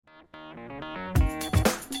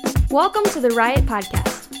Welcome to the Riot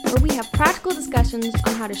Podcast, where we have practical discussions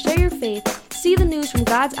on how to share your faith, see the news from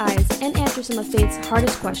God's eyes, and answer some of faith's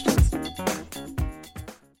hardest questions.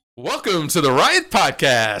 Welcome to the Riot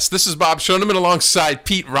Podcast. This is Bob Schoeneman alongside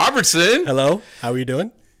Pete Robertson. Hello, how are you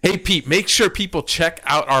doing? Hey, Pete, make sure people check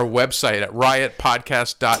out our website at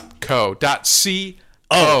riotpodcast.co.co.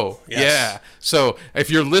 Oh, yes. Yeah. So if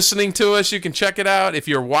you're listening to us, you can check it out. If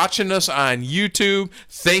you're watching us on YouTube,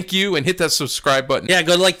 thank you, and hit that subscribe button. Yeah,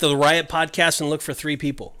 go to the Riot Podcast and look for three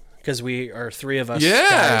people, because we are three of us.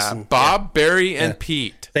 Yeah, and, Bob, Barry, and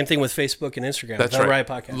Pete. Same thing with Facebook and Instagram. That's the right. Riot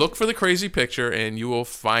Podcast. Look for the crazy picture, and you will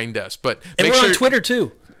find us. But and make we're sure on Twitter,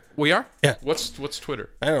 too. We are? Yeah. What's Twitter?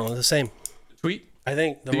 I don't know, the same. Tweet? I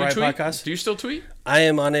think the Do you Riot tweet? Podcast. Do you still tweet? I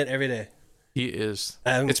am on it every day. He is.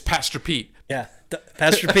 Um, It's Pastor Pete. Yeah.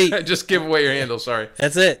 Pastor Pete. Just give away your handle, sorry.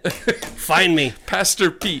 That's it. Find me.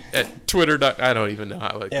 Pastor Pete at Twitter. I don't even know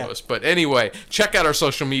how it Yeah. goes. But anyway, check out our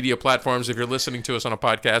social media platforms if you're listening to us on a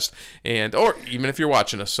podcast or even if you're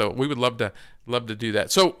watching us. So we would love to do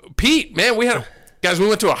that. So Pete, man, we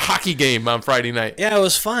went to a hockey game on Friday night. Yeah, it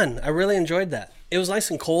was fun. I really enjoyed that. It was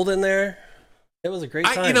nice and cold in there. It was a great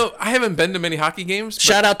time. I haven't been to many hockey games.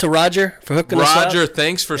 Shout out to Roger for hooking us up. Roger,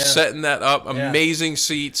 thanks for setting that up. Yeah. Amazing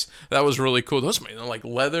seats. That was really cool. Those were like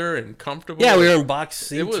leather and comfortable. Yeah, we were in box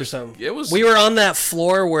seats or something. We were on that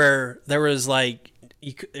floor where there was nothing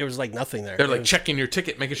there. They're like checking your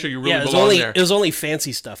ticket, making sure you really it was belong there. It was only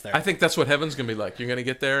fancy stuff there. I think that's what heaven's gonna be like. You're gonna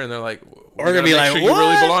get there, and they're like, We're gonna be like, sure what? You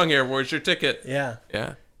really belong here. Where's your ticket? Yeah.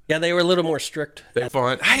 Yeah. Yeah, they were a little more strict. They're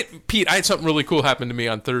fun. Pete, I had something really cool happen to me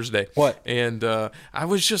on Thursday. What? And I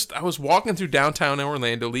was walking through downtown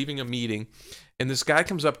Orlando, leaving a meeting, and this guy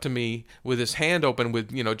comes up to me with his hand open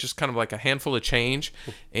with, just kind of like a handful of change.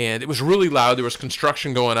 And it was really loud. There was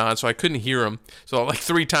construction going on, so I couldn't hear him. So like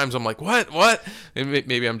 3 times I'm like, what? And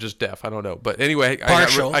maybe I'm just deaf. I don't know. But anyway,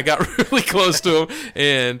 I got really close to him,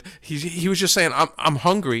 and he was just saying, I'm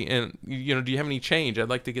hungry, and do you have any change? I'd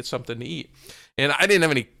like to get something to eat. And I didn't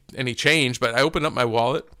have any change, but I opened up my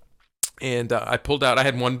wallet, and I pulled out, I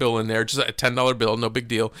had one bill in there, just a $10 bill, no big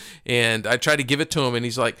deal. And I tried to give it to him, and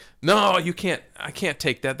he's like, no, you can't, I can't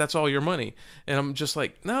take that. That's all your money. And I'm just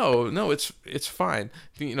like, no, it's fine.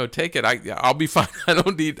 Take it. I'll be fine. I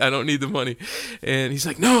don't need the money. And he's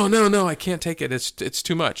like, no, I can't take it. It's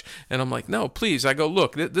too much. And I'm like, no, please. I go,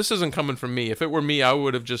 look, this isn't coming from me. If it were me, I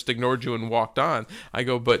would have just ignored you and walked on. I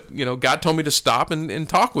go, but God told me to stop and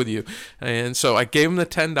talk with you. And so I gave him the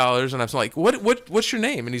 $10, and I was like, what's your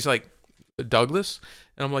name? And he's like, Douglas.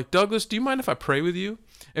 And I'm like, Douglas, do you mind if I pray with you?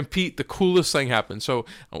 And Pete, the coolest thing happened. So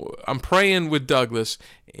I'm praying with Douglas,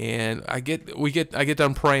 and I get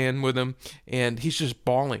done praying with him, and he's just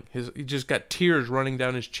bawling. He just got tears running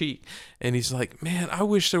down his cheek, and he's like, man, I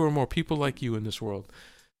wish there were more people like you in this world.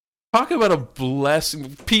 Talk about a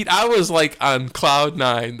blessing. Pete, I was like on cloud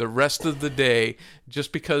 9 the rest of the day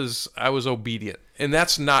just because I was obedient. And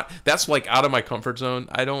that's like out of my comfort zone.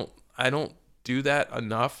 I don't do that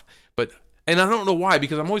enough, and I don't know why,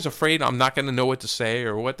 because I'm always afraid I'm not going to know what to say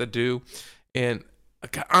or what to do. And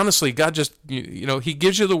honestly, God just, he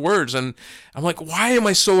gives you the words, and I'm like, why am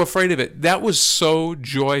I so afraid of it? That was so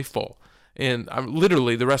joyful. And I'm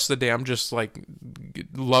literally the rest of the day, I'm just like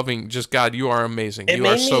loving, just God, you are amazing. You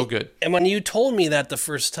are so good. And when you told me that the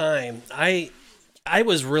first time, I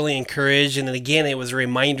was really encouraged. And then again, it was a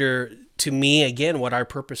reminder to me, again, what our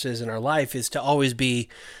purpose is in our life is to always be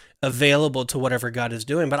available to whatever God is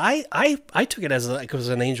doing. But I took it as like it was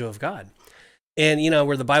an angel of God. And,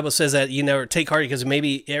 where the Bible says that, take heart, because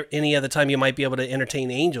maybe any other time you might be able to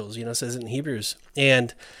entertain angels, it says it in Hebrews.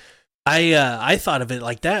 And I thought of it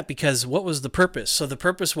like that, because what was the purpose? So the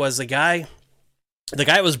purpose was the guy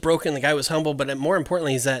was broken, the guy was humble, but more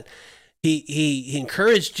importantly is that he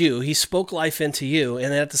encouraged you, he spoke life into you,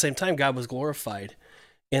 and then at the same time, God was glorified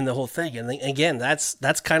in the whole thing. And again, that's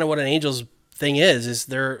kind of what an angel's thing is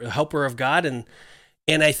they're a helper of God. And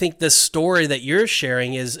I think this story that you're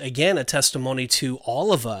sharing is, again, a testimony to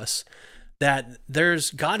all of us that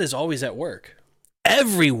God is always at work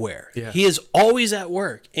everywhere. Yeah. He is always at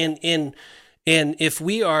work. And if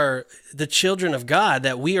we are the children of God,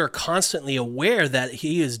 that we are constantly aware that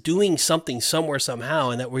he is doing something somewhere,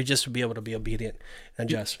 somehow, and that we just be able to be obedient and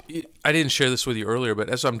just. I didn't share this with you earlier, but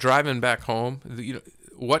as I'm driving back home,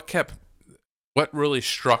 what really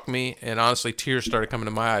struck me, and honestly, tears started coming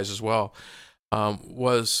to my eyes as well,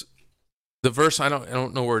 was the verse. I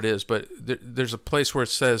don't know where it is, but there's a place where it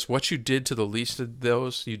says, "What you did to the least of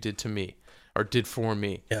those, you did to me, or did for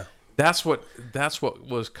me." Yeah, that's what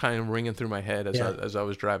was kind of ringing through my head as I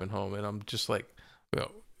was driving home, and I'm just like,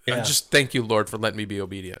 Yeah. Just thank you, Lord, for letting me be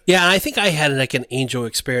obedient. Yeah, and I think I had like an angel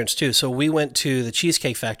experience too. So we went to the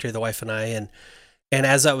Cheesecake Factory, the wife and I, and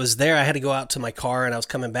as I was there, I had to go out to my car, and I was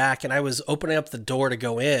coming back, and I was opening up the door to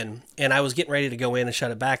go in, and I was getting ready to go in and shut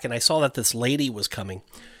it back, and I saw that this lady was coming.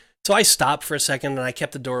 So I stopped for a second, and I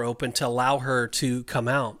kept the door open to allow her to come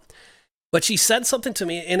out. But she said something to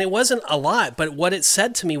me, and it wasn't a lot, but what it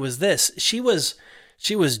said to me was this. She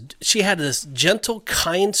had this gentle,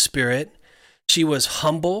 kind spirit. She was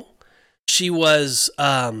humble. She was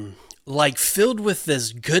like filled with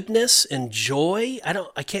this goodness and joy.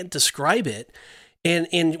 I can't describe it.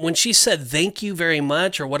 And when she said thank you very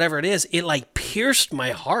much or whatever it is, it like pierced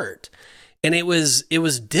my heart. And it was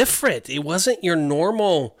different. It wasn't your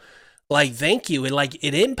normal like thank you.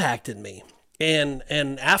 It impacted me. And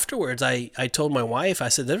afterwards I told my wife, I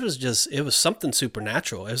said it was something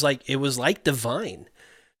supernatural. It was like divine.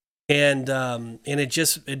 And it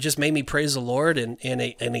just made me praise the Lord. And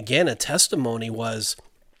again, a testimony was,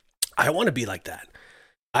 I want to be like that.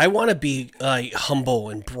 I want to be like humble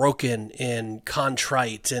and broken and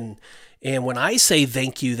contrite. And when I say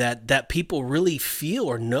thank you, that people really feel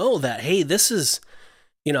or know that, hey, this is,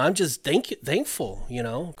 I'm just thankful,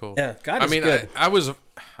 Cool. Yeah. God is good.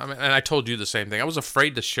 And I told you the same thing. I was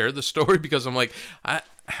afraid to share the story because I'm like, I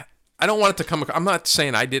don't want it to come. I'm not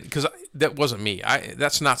saying I didn't, because that wasn't me.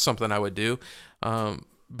 That's not something I would do.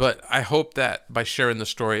 But I hope that by sharing the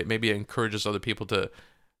story, it maybe encourages other people to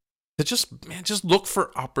just look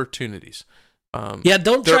for opportunities.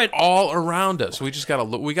 They're all around us. We just gotta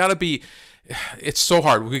look. We gotta be. It's so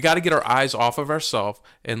hard. We got to get our eyes off of ourselves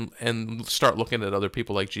and start looking at other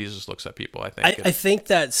people like Jesus looks at people. I think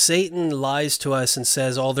that Satan lies to us and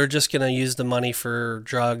says, "Oh, they're just going to use the money for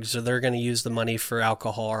drugs, or they're going to use the money for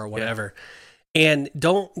alcohol, or whatever." Yeah. And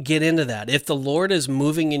don't get into that. If the Lord is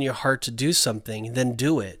moving in your heart to do something, then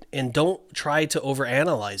do it, and don't try to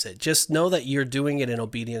overanalyze it. Just know that you're doing it in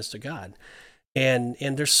obedience to God. And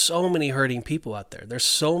there's so many hurting people out there. There's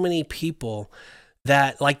so many people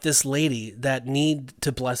that, like this lady, that need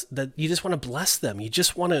to bless, that you just want to bless them. You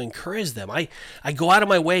just want to encourage them. I go out of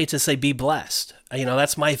my way to say, be blessed.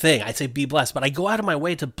 That's my thing. I say, be blessed, but I go out of my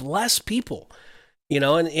way to bless people,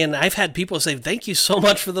 and I've had people say, thank you so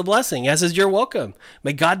much for the blessing. I says, you're welcome.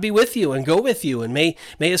 May God be with you and go with you, and may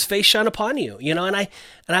his face shine upon you, and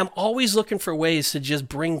I'm always looking for ways to just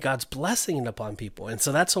bring God's blessing upon people. And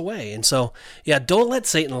so that's a way. And so, yeah, don't let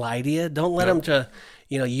Satan lie to you. Don't let him to,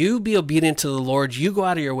 you be obedient to the Lord. You go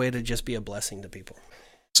out of your way to just be a blessing to people.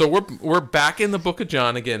 So we're back in the book of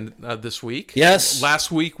John again this week. Yes.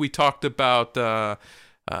 Last week we talked about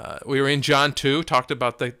we were in John 2, talked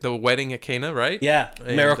about the wedding at Cana, right? Yeah,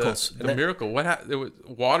 and, miracles. The miracle. What happened? There was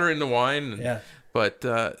water in the wine. Yeah. But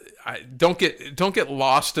don't get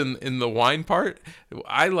lost in the wine part.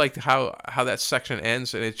 I liked how that section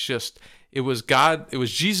ends, and it was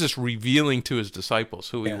Jesus revealing to his disciples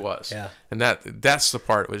who he was. Yeah. And that's the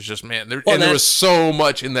part. It was just, man, there was so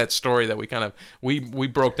much in that story that we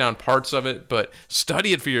broke down parts of it, but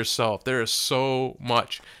study it for yourself. There is so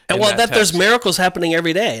much. There's miracles happening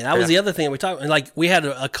every day. That was the other thing we talked. Like, we had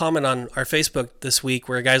a comment on our Facebook this week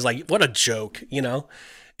where a guy's like, "What a joke,"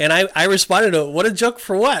 And I responded to it, what a joke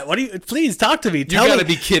for what? Please talk to me. Tell you got to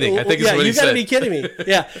be kidding. I think is what he said. You got to be kidding me.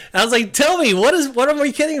 Yeah. And I was like, tell me, what am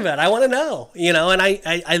I kidding about? I want to know, and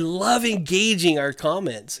I love engaging our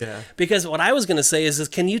comments. Yeah. Because what I was going to say is,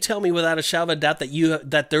 can you tell me without a shadow of a doubt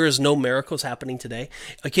that there is no miracles happening today?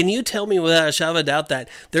 Can you tell me without a shadow of a doubt that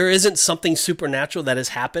there isn't something supernatural that has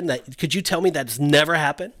happened? Could you tell me that's never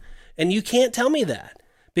happened? And you can't tell me that,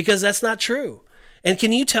 because that's not true. And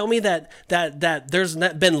can you tell me that there's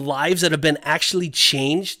not been lives that have been actually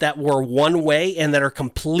changed that were one way and that are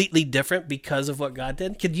completely different because of what God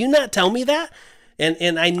did? Could you not tell me that?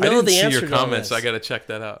 And I know the answer to all this. I didn't see your comments. I got to check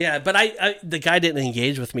that out. Yeah, but the guy didn't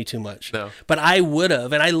engage with me too much. No. But I would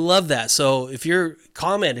have, and I love that. So if you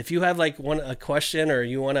have like a question or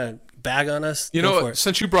you want to bag on us,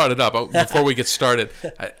 since you brought it up, before we get started,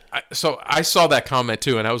 so I saw that comment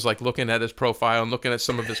too, and I was like looking at his profile and looking at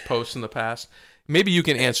some of his posts in the past. Maybe you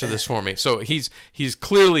can answer this for me. So he's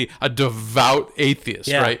clearly a devout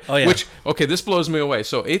atheist, right? Oh, yeah. This blows me away.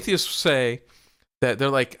 So atheists say that they're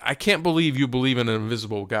like, I can't believe you believe in an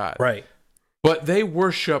invisible God. Right. But they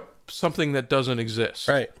worship something that doesn't exist.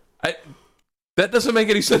 Right. That doesn't make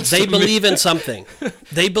any sense. They believe in something.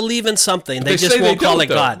 They believe in something. They just won't call it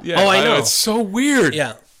God. Yeah, I know. It's so weird.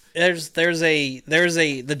 Yeah.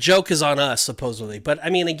 The joke is on us, supposedly. But I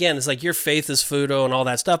mean, again, it's like your faith is Fudo and all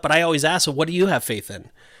that stuff. But I always ask, well, what do you have faith in?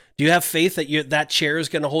 Do you have faith that that chair is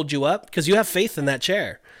going to hold you up? Because you have faith in that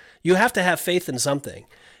chair. You have to have faith in something.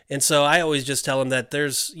 And so I always just tell them that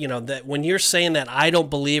there's, that when you're saying that I don't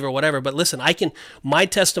believe or whatever, but listen, my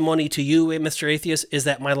testimony to you, Mr. Atheist, is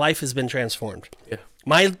that my life has been transformed. Yeah.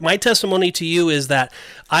 My testimony to you is that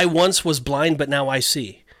I once was blind, but now I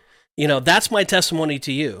see. That's my testimony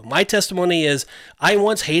to you. My testimony is I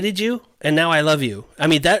once hated you and now I love you. I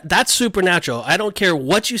mean, that's supernatural. I don't care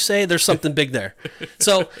what you say. There's something big there.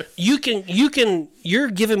 So you're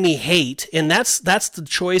giving me hate, and that's the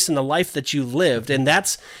choice in the life that you lived.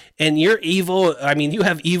 And you're evil. I mean, you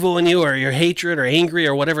have evil in you, or you're hatred or angry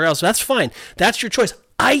or whatever else. That's fine. That's your choice.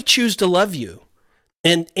 I choose to love you.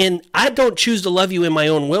 And I don't choose to love you in my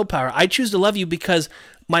own willpower. I choose to love you because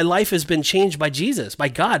my life has been changed by Jesus, by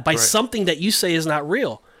God, by something that you say is not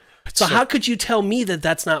real. So how could you tell me that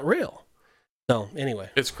that's not real? So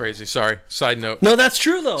anyway. It's crazy. Sorry. Side note. No, that's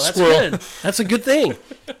true though. That's good. That's a good thing.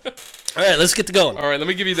 All right, let's get to going. All right, let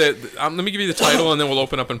me give you the title, and then we'll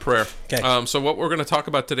open up in prayer. Okay. So what we're going to talk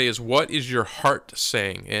about today is what is your heart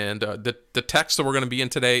saying, and the text that we're going to be in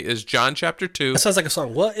today is John chapter 2. That sounds like a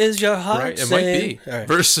song. What is your heart saying? It might be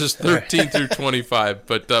verses 13 through 25.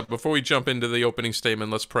 But before we jump into the opening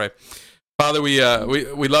statement, let's pray. Father, we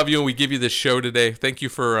love you and we give you this show today. Thank you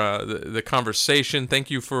for the conversation. Thank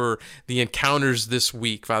you for the encounters this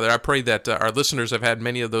week, Father. I pray that our listeners have had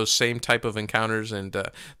many of those same type of encounters, and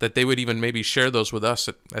that they would even maybe share those with us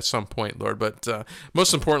at some point, Lord. But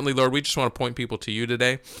most importantly, Lord, we just want to point people to you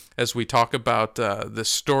today as we talk about this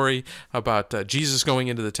story about Jesus going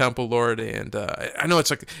into the temple, Lord. And I know it's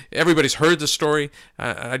like everybody's heard the story.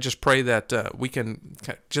 I just pray that we can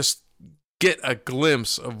just get a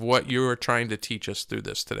glimpse of what you are trying to teach us through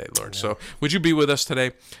this today, Lord. So would you be with us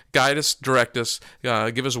today? Guide us, direct us,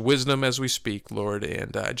 give us wisdom as we speak, Lord,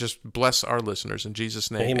 and just bless our listeners. In Jesus'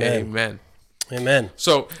 name, amen. Amen.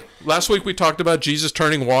 So last week we talked about Jesus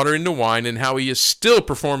turning water into wine and how he is still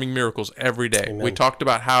performing miracles every day. Amen. We talked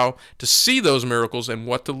about how to see those miracles and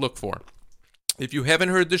what to look for. If you haven't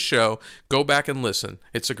heard the show, go back and listen.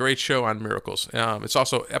 It's a great show on miracles. It's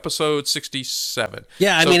also episode 67.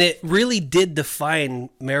 Yeah, I mean, it really did define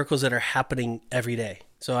miracles that are happening every day.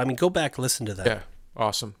 So, I mean, go back, listen to that. Yeah,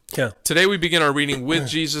 awesome. Yeah. Today we begin our reading with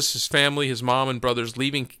Jesus, his family, his mom, and brothers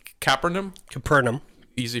leaving Capernaum.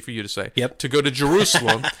 Easy for you to say. Yep. To go to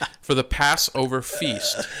Jerusalem for the Passover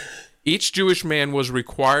feast. Each Jewish man was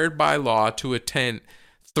required by law to attend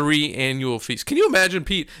 3 annual feasts. Can you imagine,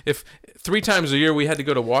 Pete, if 3 times a year we had to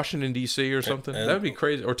go to Washington, D.C. or something? That would be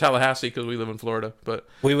crazy. Or Tallahassee, because we live in Florida. But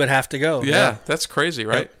we would have to go. Yeah, that's crazy,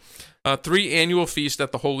 right? Yep. 3 annual feasts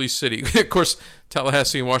at the Holy City. Of course,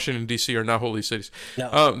 Tallahassee and Washington, D.C. are not holy cities.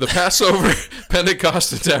 No. The Passover,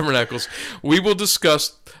 Pentecost, and Tabernacles. We will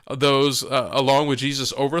discuss those along with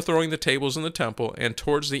Jesus overthrowing the tables in the temple. And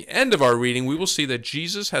towards the end of our reading, we will see that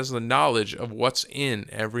Jesus has the knowledge of what's in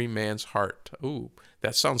every man's heart. Ooh,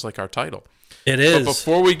 that sounds like our title. It is. But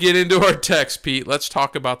before we get into our text, Pete, let's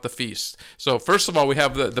talk about the feast. So first of all, we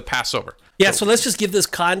have the Passover. Yeah, so let's just give this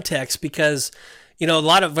context because, a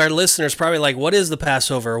lot of our listeners probably like, what is the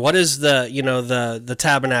Passover? What is the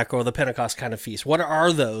tabernacle or the Pentecost kind of feast? What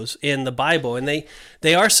are those in the Bible? And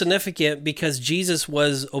they are significant because Jesus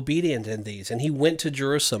was obedient in these and he went to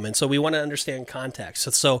Jerusalem. And so we want to understand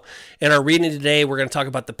context. So in our reading today, we're going to talk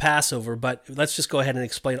about the Passover, but let's just go ahead and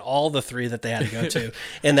explain all the 3 that they had to go to,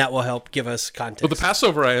 and that will help give us context. Well, the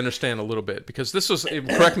Passover I understand a little bit because this was,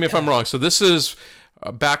 correct me if I'm wrong, so this is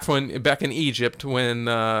back in Egypt when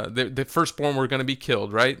the firstborn were going to be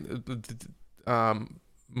killed, right? God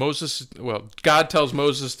tells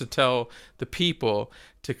Moses to tell the people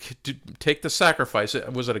to take the sacrifice.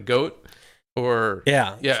 Was it a goat or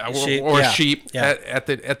a sheep at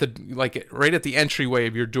the like right at the entryway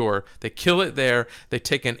of your door? They kill it there. They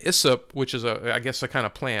take an hyssop, which is I guess a kind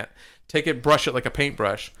of plant. Take it, brush it like a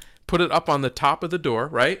paintbrush, put it up on the top of the door,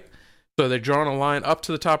 right? So they're drawing a line up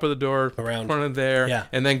to the top of the door, around in front of there,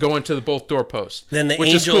 and then go into both doorposts. Then the which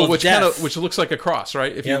angel is cool, of which death, which looks like a cross,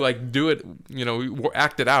 right? If you like do it,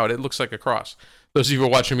 act it out, it looks like a cross. Those of you who are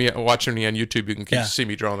watching me on YouTube, you can see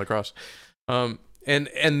me drawing the cross. And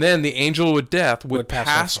then the angel of death would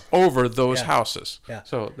pass over those houses. Yeah.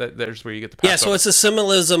 So there's where you get the Passover. Yeah. So it's a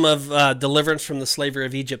symbolism of deliverance from the slavery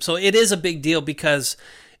of Egypt. So it is a big deal because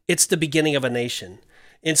it's the beginning of a nation.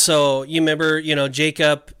 And so you remember,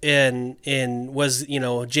 Jacob and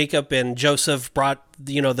Joseph brought,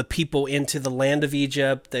 the people into the land of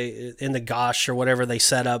Egypt, in the Gosh or whatever they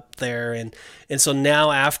set up there. And so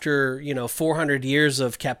now after, 400 years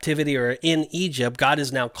of captivity or in Egypt, God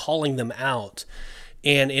is now calling them out.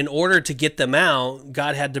 And in order to get them out,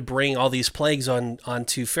 God had to bring all these plagues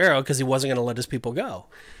onto Pharaoh because he wasn't going to let his people go.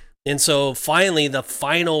 And so finally, the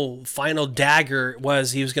final dagger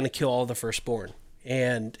was he was going to kill all the firstborn.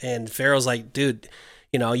 And Pharaoh's like, dude,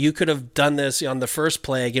 you could have done this on the first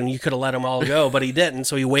plague and you could have let them all go, but he didn't.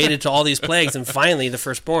 So he waited to all these plagues and finally the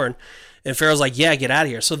firstborn. And Pharaoh's like, yeah, get out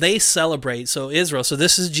of here. So they celebrate. So Israel, so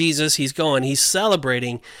this is Jesus. He's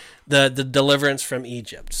celebrating the deliverance from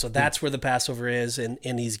Egypt. So that's where the Passover is. And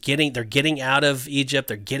they're getting out of Egypt.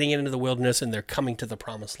 They're getting into the wilderness and they're coming to the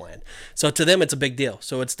promised land. So to them, it's a big deal.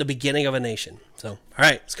 So it's the beginning of a nation. So, all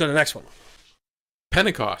right, let's go to the next one.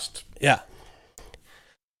 Pentecost. Yeah.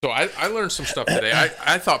 So I learned some stuff today.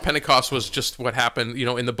 I thought Pentecost was just what happened,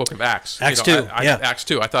 in the book of Acts. Acts 2, yeah. Acts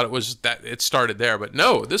 2. I thought it was that it started there, but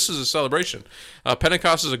no, this is a celebration.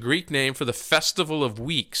 Pentecost is a Greek name for the Festival of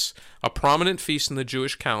Weeks, a prominent feast in the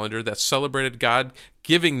Jewish calendar that celebrated God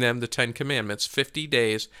giving them the Ten Commandments 50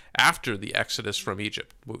 days after the Exodus from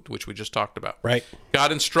Egypt, which we just talked about. Right.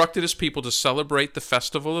 God instructed his people to celebrate the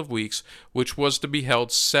Festival of Weeks, which was to be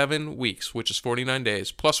held 7 weeks, which is 49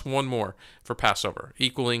 days, plus one more for Passover,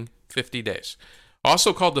 equaling 50 days.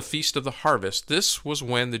 Also called the Feast of the Harvest, this was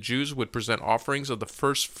when the Jews would present offerings of the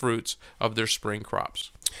first fruits of their spring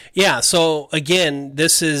crops. Yeah, so again,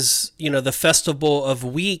 this is, the Festival of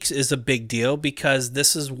Weeks is a big deal because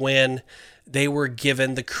this is when they were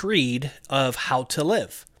given the creed of how to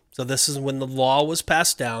live. So this is when the law was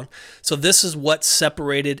passed down. So this is what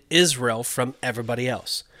separated Israel from everybody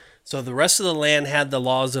else. So the rest of the land had the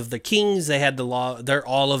laws of the kings, they had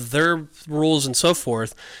all of their rules and so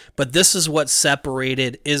forth, but this is what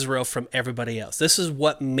separated Israel from everybody else. This is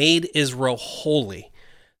what made Israel holy.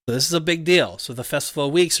 So this is a big deal. So the Festival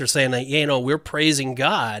of Weeks are saying that, we're praising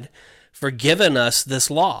God for giving us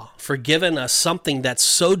this law, for giving us something that's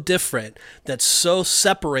so different, that so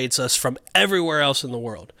separates us from everywhere else in the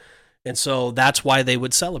world. And so that's why they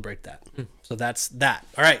would celebrate that. So that's that.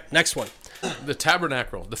 All right, next one. The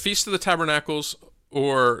Tabernacle. The Feast of the Tabernacles,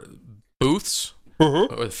 or Booths, or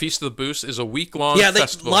the Feast of the Booths, is a week-long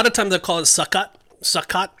festival. A lot of times they call it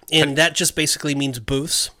Sukkot, and that just basically means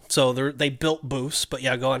booths. So they built booths, but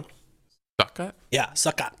yeah, go on. Sukkot? Yeah,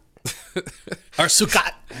 Sukkot. Or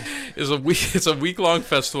Sukkot. It's a week-long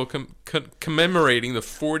festival commemorating the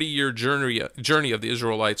 40-year journey of the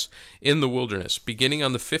Israelites in the wilderness, beginning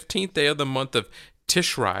on the 15th day of the month of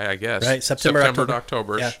Tishrei, I guess. Right, September to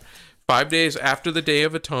October. Yeah. 5 days after the Day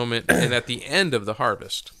of Atonement and at the end of the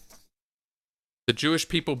harvest. The Jewish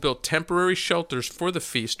people built temporary shelters for the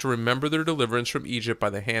feast to remember their deliverance from Egypt by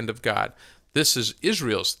the hand of God. This is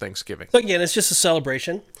Israel's Thanksgiving. So again, it's just a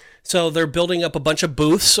celebration. So they're building up a bunch of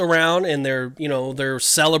booths around, and they're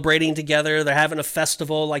celebrating together. They're having a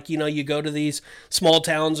festival, like you go to these small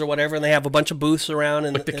towns or whatever, and they have a bunch of booths around,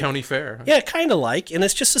 and like the county fair. Huh? Yeah, kind of like, and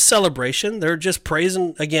it's just a celebration. They're just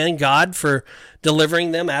praising again God for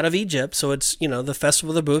delivering them out of Egypt. So it's the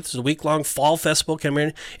Festival of the Booths is a week-long fall festival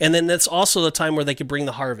coming, and then that's also the time where they could bring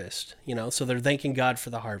the harvest. So they're thanking God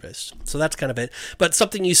for the harvest. So that's kind of it. But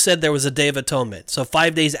something you said, there was a Day of Atonement. So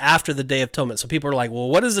 5 days after the Day of Atonement. So people are like, well,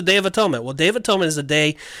 what is the Day of Atonement? Well, Day of Atonement is a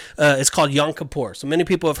day, it's called Yom Kippur. So many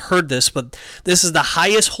people have heard this, but this is the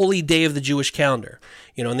highest holy day of the Jewish calendar.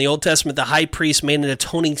 In the Old Testament, the high priest made an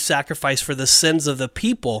atoning sacrifice for the sins of the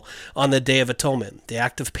people on the Day of Atonement. The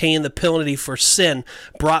act of paying the penalty for sin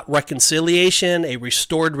brought reconciliation, a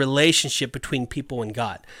restored relationship between people and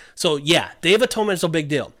God. So yeah, Day of Atonement is a big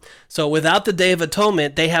deal. So without the Day of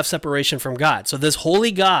Atonement, they have separation from God. So this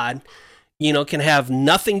holy God, can have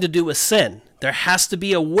nothing to do with sin. There has to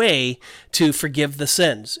be a way to forgive the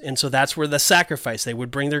sins. And so that's where the sacrifice, they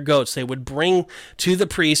would bring their goats, they would bring to the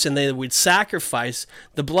priest, and they would sacrifice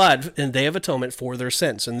the blood in the Day of Atonement for their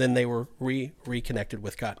sins. And then they were reconnected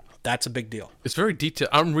with God. That's a big deal. It's very detailed.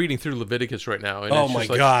 I'm reading through Leviticus right now. And oh my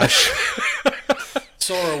gosh.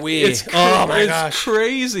 So are we. Oh my gosh. It's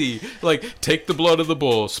crazy. Like, take the blood of the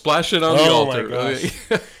bull, splash it on the altar. Oh my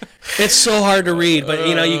gosh. It's so hard to read, but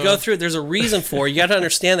you go through it. There's a reason for it. You got to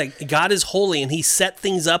understand that God is holy and he set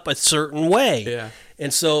things up a certain way. Yeah.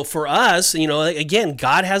 And so for us, again,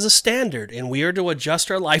 God has a standard and we are to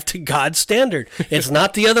adjust our life to God's standard. It's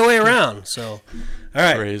not the other way around. So, all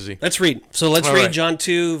right. Crazy. Let's read. So let's read John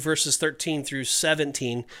 2, verses 13 through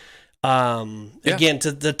 17. Again,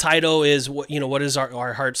 the title is, what is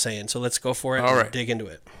our heart saying? So let's go for it and dig into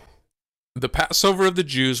it. The Passover of the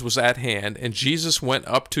Jews was at hand, and Jesus went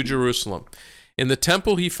up to Jerusalem. In the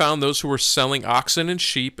temple he found those who were selling oxen and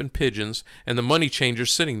sheep and pigeons, and the money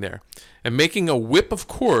changers sitting there. And making a whip of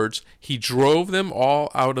cords, he drove them all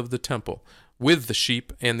out of the temple, with the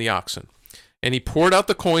sheep and the oxen. And he poured out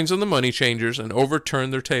the coins on the money changers, and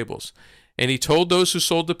overturned their tables. And he told those who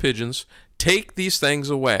sold the pigeons, "Take these things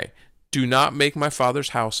away. Do not make my Father's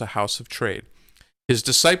house a house of trade." His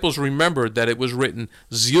disciples remembered that it was written,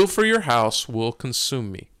 "Zeal for your house will consume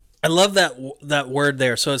me." I love that word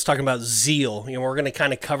there. So it's talking about zeal. We're going to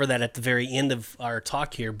kind of cover that at the very end of our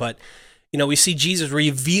talk here. But, we see Jesus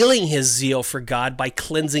revealing his zeal for God by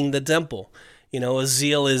cleansing the temple. A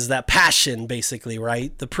zeal is that passion, basically,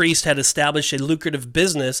 right? The priest had established a lucrative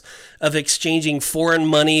business of exchanging foreign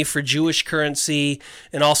money for Jewish currency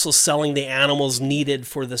and also selling the animals needed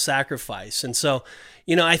for the sacrifice. And so,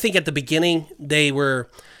 I think at the beginning, it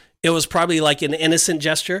was probably like an innocent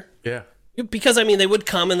gesture. Yeah. Because, they would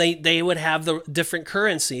come and they would have the different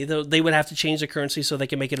currency. They would have to change the currency so they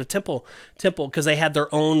can make it a temple because they had their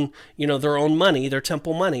own money, their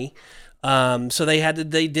temple money. So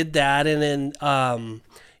they did that, and then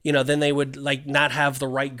then they would like not have the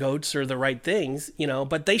right goats or the right things,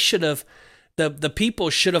 but they should have, the people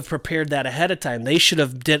should have prepared that ahead of time. They should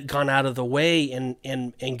have gone out of the way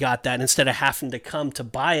and got that instead of having to come to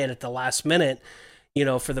buy it at the last minute,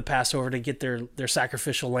 for the Passover to get their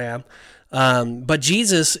sacrificial lamb. But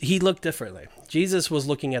Jesus, he looked differently. Jesus was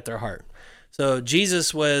looking at their heart. So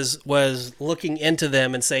Jesus was looking into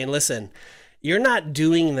them and saying, listen, you're not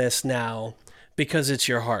doing this now because it's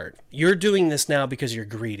your heart. You're doing this now because you're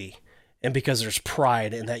greedy and because there's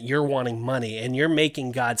pride and that you're wanting money, and you're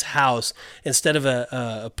making God's house, instead of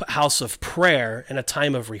a house of prayer and a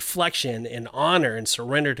time of reflection and honor and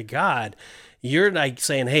surrender to God, you're like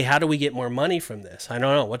saying, hey, how do we get more money from this? I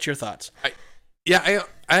don't know. What's your thoughts?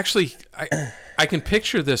 I can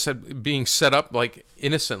picture this being set up like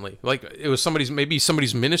innocently, like it was maybe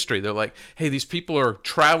somebody's ministry. They're like, hey, these people are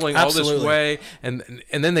traveling all this way, and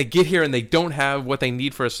then they get here and they don't have what they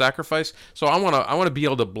need for a sacrifice. So I want to be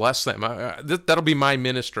able to bless them. That'll be my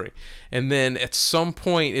ministry. And then at some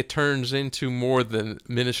point it turns into more than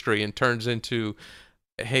ministry and turns into,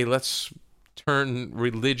 hey, let's turn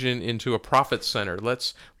religion into a profit center.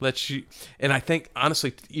 Let's you. And I think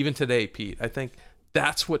honestly, even today, Pete, I think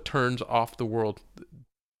that's what turns off the world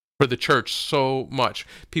for the church so much.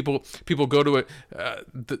 People go to it.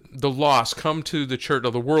 The lost come to the church,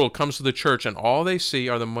 or the world comes to the church, and all they see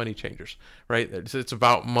are the money changers. Right? It's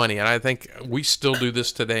about money, and I think we still do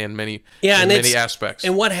this today in many aspects.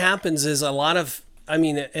 And what happens is a lot of,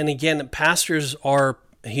 and again, pastors are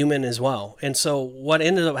human as well. And so what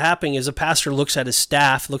ended up happening is a pastor looks at his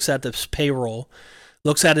staff, looks at the payroll,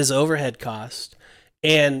 looks at his overhead cost,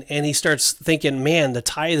 and he starts thinking, man, the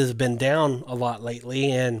tithe has been down a lot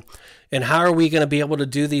lately, and how are we going to be able to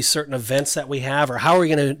do these certain events that we have, or how are we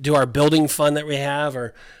going to do our building fund that we have,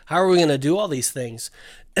 or how are we going to do all these things?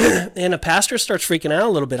 And a pastor starts freaking out a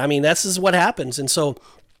little bit. This is what happens. And so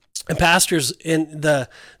and pastors, in the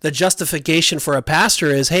justification for a pastor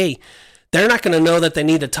is, hey, they're not going to know that they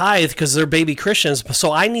need a tithe because they're baby Christians.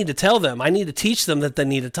 So I need to tell them, I need to teach them that they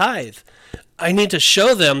need a tithe. I need to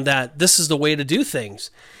show them that this is the way to do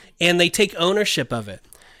things. And they take ownership of it.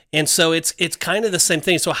 And so it's kind of the same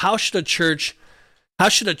thing. So how should a church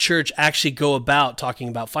actually go about talking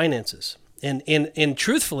about finances? And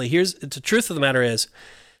truthfully, the truth of the matter is,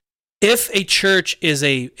 if a church is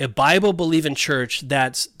a Bible-believing church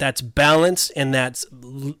that's balanced and that's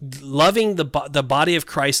loving the body of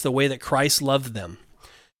Christ the way that Christ loved them,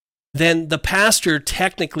 then the pastor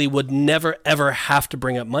technically would never, ever have to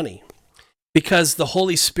bring up money, because the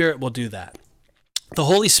Holy Spirit will do that. The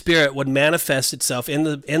Holy Spirit would manifest itself in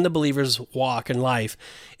the believer's walk and life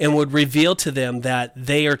and would reveal to them that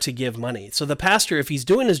they are to give money. So the pastor, if he's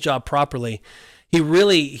doing his job properly, he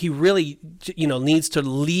really needs to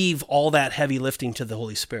leave all that heavy lifting to the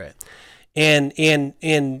Holy Spirit. And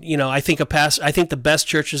I think the best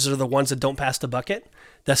churches are the ones that don't pass the bucket.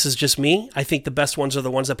 This is just me. I think the best ones are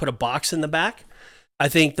the ones that put a box in the back. I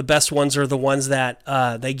think the best ones are the ones that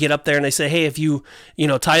they get up there and they say, hey, if you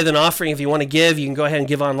tithe an offering, if you want to give, you can go ahead and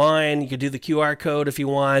give online. You can do the QR code if you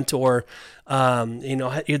want, or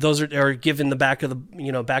those are given the back of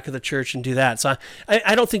the church and do that. So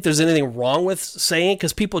I don't think there's anything wrong with saying,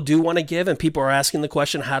 because people do want to give and people are asking the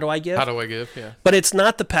question, how do I give? How do I give? Yeah. But it's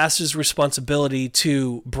not the pastor's responsibility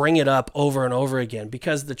to bring it up over and over again,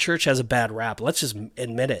 because the church has a bad rap. Let's just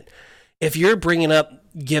admit it. If you're bringing up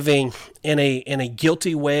giving in a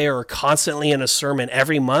guilty way or constantly in a sermon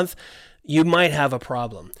every month, you might have a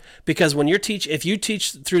problem. Because when if you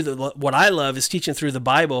teach through what I love is teaching through the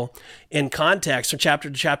Bible in context, or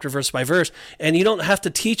chapter to chapter, verse by verse, and you don't have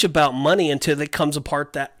to teach about money until it comes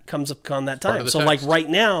upon that time. So like right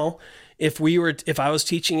now, if I was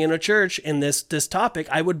teaching in a church in this topic,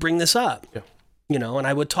 I would bring this up. Yeah. And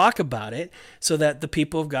I would talk about it so that the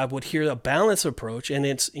people of God would hear a balanced approach, and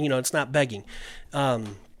it's not begging.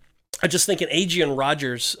 I'm just thinking Adrian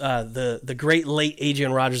Rogers, the great late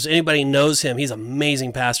Adrian Rogers. Anybody knows him? He's an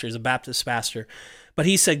amazing pastor. He's a Baptist pastor. But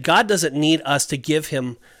he said, God doesn't need us to give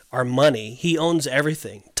him our money. He owns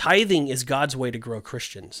everything. Tithing is God's way to grow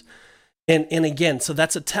Christians. And again, so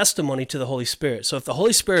that's a testimony to the Holy Spirit. So if the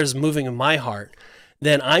Holy Spirit is moving in my heart,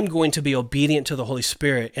 then I'm going to be obedient to the Holy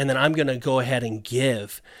Spirit, and then I'm going to go ahead and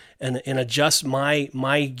give and adjust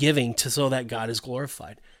my giving so that God is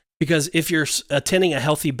glorified. Because if you're attending a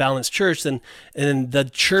healthy, balanced church, then the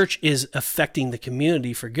church is affecting the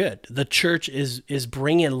community for good. The church is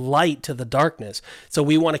bringing light to the darkness. So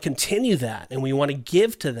we want to continue that, and we want to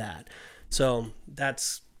give to that. So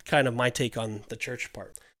that's kind of my take on the church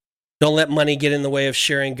part. Don't let money get in the way of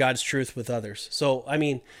sharing God's truth with others. So, I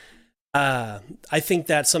mean, I think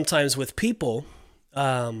that sometimes with people,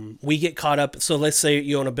 we get caught up. So let's say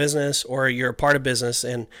you own a business or you're a part of business,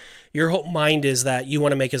 and your whole mind is that you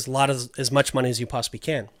want to make as much money as you possibly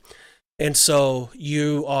can. And so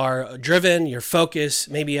you are driven, you're focused,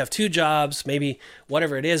 maybe you have 2 jobs, maybe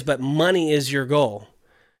whatever it is, but money is your goal.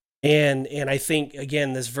 And I think,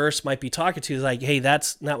 again, this verse might be talking to you like, hey,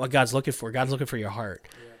 that's not what God's looking for. God's looking for your heart.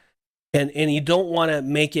 Yeah. And you don't want to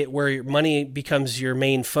make it where your money becomes your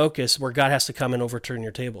main focus, where God has to come and overturn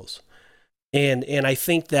your tables. And I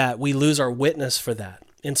think that we lose our witness for that.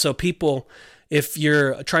 And so people, if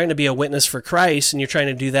you're trying to be a witness for Christ and you're trying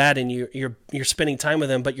to do that, and you're spending time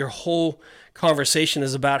with Him, but your whole conversation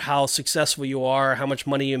is about how successful you are, how much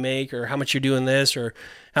money you make, or how much you're doing this, or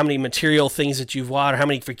how many material things that you've bought, or how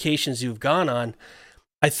many vacations you've gone on,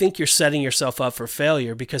 I think you're setting yourself up for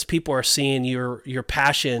failure, because people are seeing your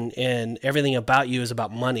passion and everything about you is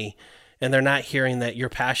about money, and they're not hearing that your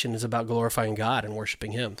passion is about glorifying God and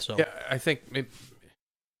worshiping Him. So yeah, I think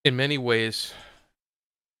in many ways,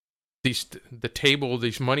 these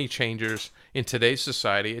money changers in today's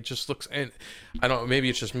society, it just looks, and I don't, maybe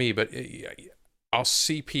it's just me, but I'll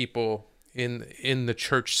see people in the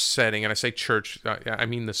church setting, and I say church, I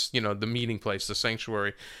mean this, the meeting place, the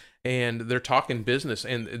sanctuary, and they're talking business,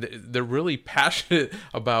 and they're really passionate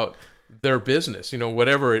about their business,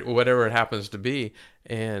 whatever it happens to be.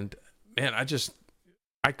 And man,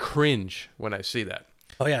 I cringe when I see that.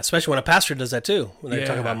 Oh yeah, especially when a pastor does that too, when they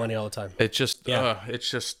talk about money all the time. It's just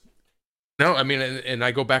no, I mean, and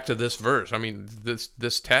I go back to this verse. I mean,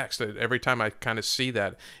 this text, every time I kind of see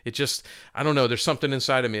that, it just, I don't know, there's something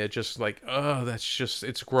inside of me. It's just like,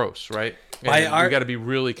 it's gross, right? And we got to be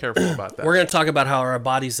really careful about that. We're going to talk about how our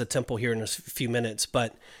body's a temple here in a few minutes,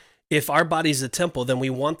 but if our body's a temple, then we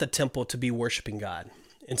want the temple to be worshiping God.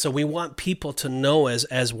 And so we want people to know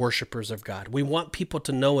as worshipers of God. We want people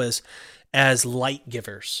to know as light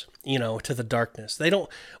givers, to the darkness.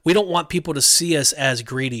 We don't want people to see us as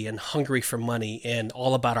greedy and hungry for money and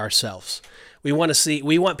all about ourselves. We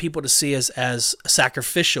want people to see us as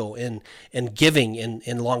sacrificial and giving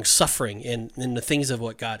and long suffering and the things of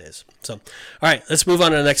what God is. So, all right, let's move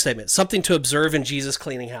on to the next statement. Something to observe in Jesus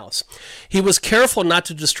cleaning house. He was careful not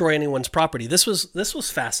to destroy anyone's property. This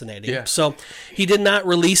was fascinating. Yeah. So he did not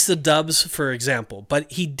release the doves, for example,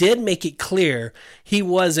 but he did make it clear he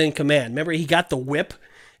was in command. Remember, he got the whip.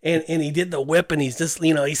 And he did the whip, and he's just,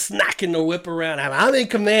 he's smacking the whip around. I'm in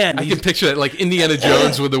command. I can picture that, like Indiana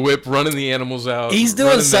Jones with the whip, running the animals out. He's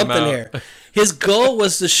doing something here. His goal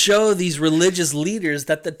was to show these religious leaders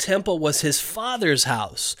that the temple was his Father's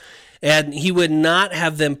house, and he would not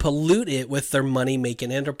have them pollute it with their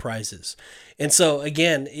money-making enterprises. And so,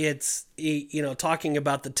 again, it's, talking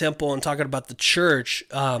about the temple and talking about the church,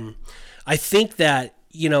 I think that,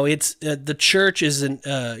 it's the church is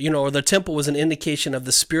or the temple was an indication of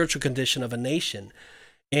the spiritual condition of a nation.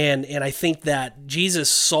 And I think that Jesus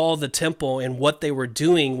saw the temple, and what they were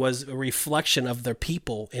doing was a reflection of their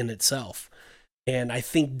people in itself. And I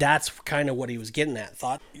think that's kind of what he was getting at.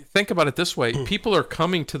 Think about it this way. People are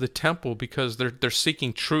coming to the temple because they're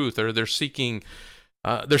seeking truth, or they're seeking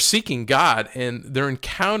God, and they're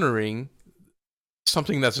encountering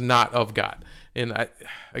something that's not of God. And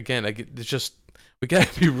we got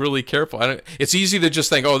to be really careful. It's easy to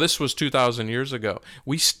just think, this was 2,000 years ago.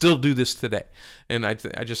 We still do this today. And I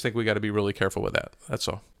just think we got to be really careful with that. That's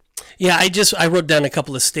all. Yeah, I wrote down a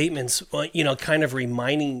couple of statements, kind of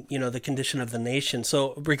reminding, the condition of the nation.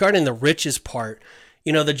 So regarding the riches part,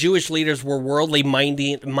 the Jewish leaders were worldly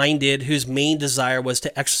minded, whose main desire was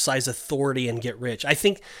to exercise authority and get rich. I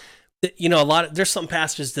think that, there's some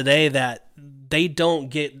pastors today that they don't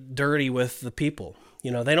get dirty with the people.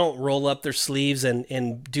 They don't roll up their sleeves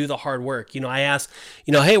and do the hard work. I asked,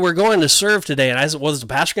 hey, we're going to serve today. And I said, well, is the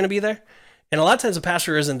pastor going to be there? And a lot of times the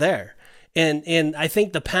pastor isn't there. And I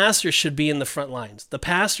think the pastor should be in the front lines. The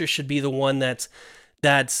pastor should be the one that's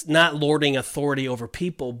not lording authority over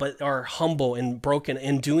people, but are humble and broken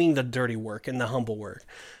and doing the dirty work and the humble work.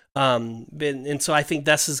 And so I think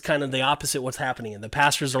this is kind of the opposite what's happening. The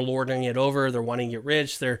pastors are lording it over. They're wanting to get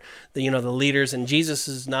rich. They're the leaders, and Jesus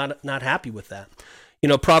is not happy with that.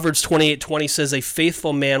 Proverbs 28:20 says, "A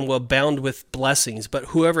faithful man will abound with blessings, but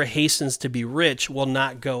whoever hastens to be rich will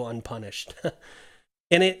not go unpunished."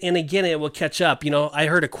 And again, it will catch up. I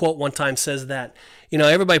heard a quote one time says that,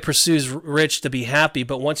 everybody pursues rich to be happy,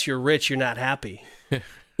 but once you're rich, you're not happy.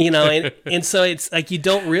 And so it's like you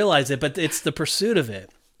don't realize it, but it's the pursuit of it.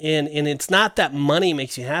 And it's not that money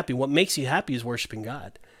makes you happy. What makes you happy is worshiping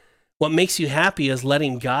God. What makes you happy is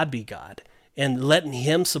letting God be God and letting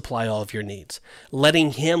him supply all of your needs,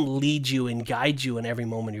 letting him lead you and guide you in every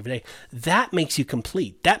moment of your day. That makes you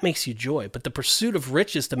complete. That makes you joy. But the pursuit of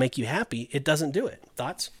riches to make you happy, it doesn't do it.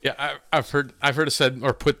 Thoughts? Yeah, I've heard it said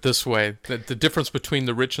or put this way, that the difference between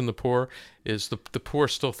the rich and the poor is the poor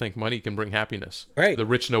still think money can bring happiness. Right. The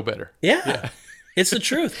rich know better. Yeah. It's the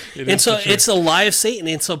truth. It's a lie of Satan.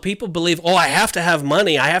 And so people believe, I have to have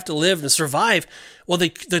money. I have to live and survive. Well,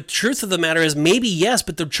 the truth of the matter is maybe yes,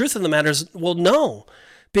 but the truth of the matter is, well, no.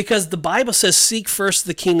 Because the Bible says, seek first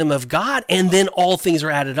the kingdom of God, and then all things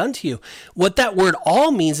are added unto you. What that word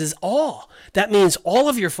all means is all. That means all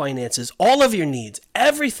of your finances, all of your needs,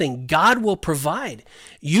 everything God will provide.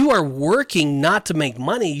 You are working not to make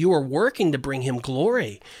money. You are working to bring him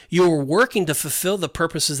glory. You are working to fulfill the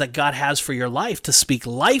purposes that God has for your life, to speak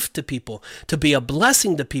life to people, to be a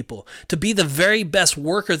blessing to people, to be the very best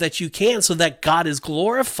worker that you can so that God is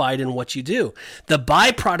glorified in what you do. The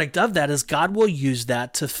byproduct of that is God will use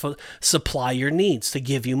that to supply your needs, to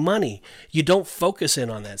give you money. You don't focus in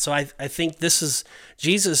on that. So I think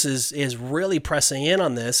Jesus is really pressing in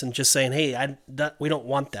on this and just saying, hey, we don't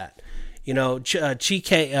want that.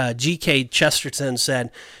 G.K. Chesterton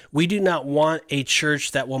said, "We do not want a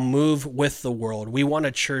church that will move with the world. We want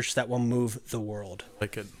a church that will move the world."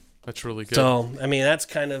 Like it. That's really good. So, that's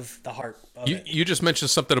kind of the heart of it. You just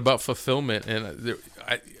mentioned something about fulfillment, and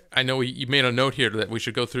I know you made a note here that we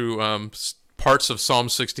should go through parts of Psalm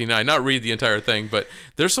 69, not read the entire thing, but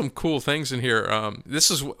there's some cool things in here.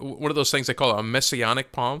 This is one of those things they call a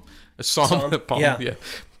messianic poem, a psalm. Yeah.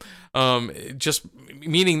 Just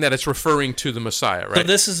meaning that it's referring to the Messiah, right? So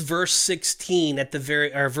this is verse 16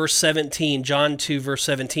 or verse 17, John 2, verse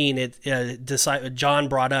 17. John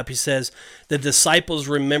brought up, he says, "The disciples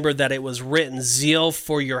remembered that it was written, 'Zeal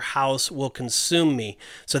for your house will consume me.'"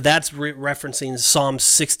 So that's referencing Psalm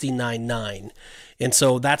 69:9. And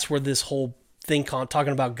so that's where this whole thing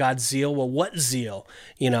talking about God's zeal. Well, what zeal?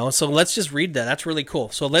 So let's just read that. That's really cool.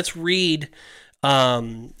 So let's read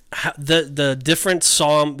the different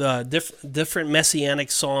different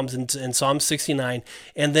messianic psalms in Psalm 69,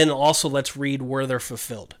 and then also let's read where they're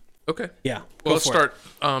fulfilled. Okay. Yeah. Well, let's start.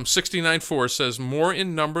 69:4 says, "More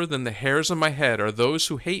in number than the hairs of my head are those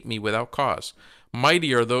who hate me without cause.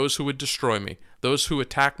 Mighty are those who would destroy me, those who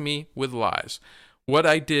attack me with lies. What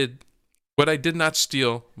I did not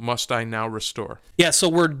steal, must I now restore?" Yeah,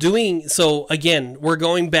 so again, we're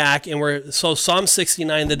going back and Psalm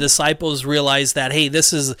 69, the disciples realized that, hey,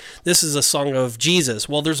 this is a song of Jesus.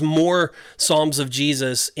 Well, there's more Psalms of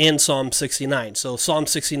Jesus in Psalm 69. So Psalm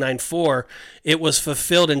 69:4, it was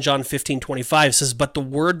fulfilled in John 15:25. It says, "But the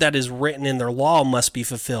word that is written in their law must be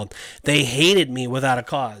fulfilled. They hated me without a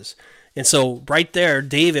cause." And so right there,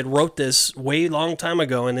 David wrote this way long time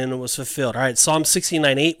ago, and then it was fulfilled. All right, Psalm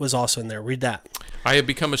 69:8 was also in there. Read that. "I have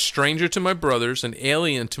become a stranger to my brothers, an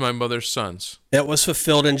alien to my mother's sons." That was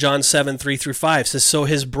fulfilled in John 7:3-5. It says, "So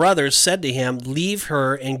his brothers said to him, 'Leave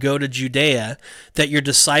her and go to Judea, that your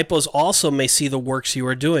disciples also may see the works you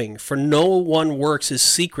are doing. For no one works his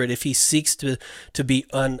secret if he seeks to be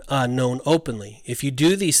unknown openly. If you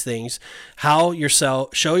do these things, show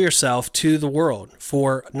yourself to the world.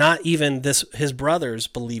 For not even his brothers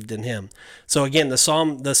believed in him." So again, the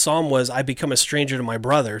psalm was, "I become a stranger to my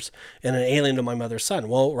brothers and an alien to my mother's son."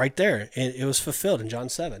 Well, right there, it was fulfilled in John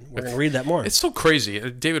 7. We're going to read that more. It's so crazy.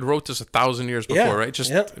 David wrote this 1,000 years before, right?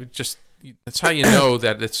 Just that's how you know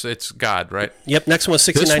that it's God, right? Yep. Next one was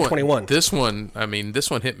 69:21. This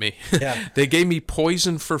one hit me. Yeah. "They gave me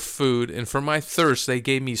poison for food, and for my thirst they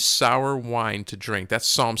gave me sour wine to drink." That's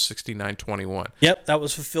Psalm 69:21. Yep, that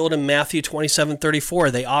was fulfilled in Matthew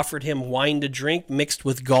 27:34. "They offered him wine to drink mixed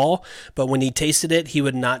with gall, but when he tasted it, he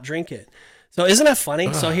would not drink it." So isn't that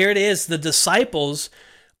funny? So here it is. The disciples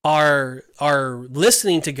are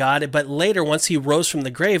listening to God, but later, once he rose from the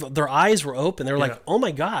grave, their eyes were open. They were like, "Oh my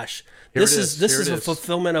gosh, this is a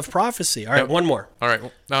fulfillment of prophecy." All right, one more. All right,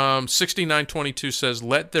 69:22 says,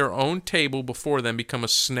 "Let their own table before them become a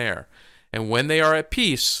snare, And when they are at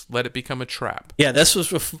peace, let it become a trap. Yeah, this was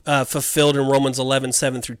fulfilled in Romans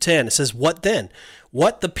 11:7-10. It says, "What then?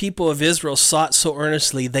 What the people of Israel sought so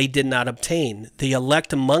earnestly they did not obtain. The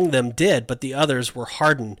elect among them did, but the others were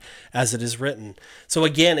hardened, as it is written." So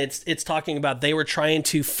again, it's talking about they were trying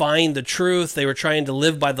to find the truth. They were trying to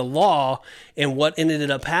live by the law. And what ended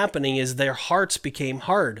up happening is their hearts became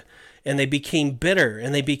hard, and they became bitter,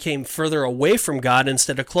 and they became further away from God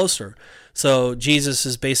instead of closer. So Jesus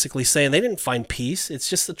is basically saying they didn't find peace. It's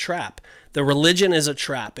just a trap. The religion is a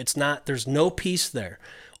trap. It's not, there's no peace there.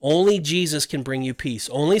 Only Jesus can bring you peace.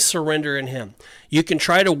 Only surrender in him. You can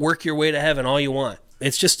try to work your way to heaven all you want.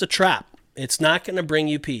 It's just a trap. It's not going to bring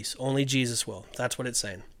you peace. Only Jesus will. That's what it's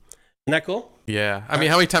saying. Isn't that cool? Yeah. I mean,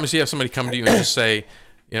 how many times do you have somebody come to you and just say,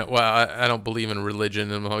 well, I don't believe in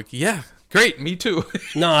religion. And I'm like, yeah, great. Me too.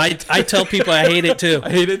 No, I tell people I hate it too. I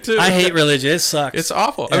hate it too. I hate religion. It sucks. It's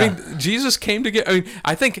awful. Yeah. I mean, Jesus came to get,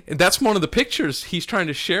 I think that's one of the pictures he's trying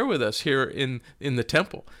to share with us here in the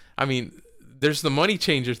temple. I mean, there's the money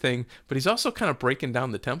changer thing, but he's also kind of breaking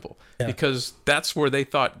down the temple because that's where they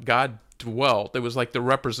thought God dwelt. It was like the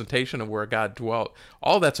representation of where God dwelt.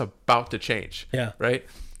 All that's about to change. Yeah. Right?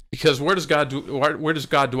 Because where does God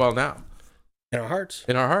dwell now? In our hearts.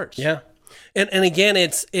 In our hearts. Yeah. And again,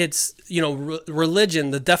 it's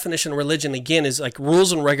religion. The definition of religion again is like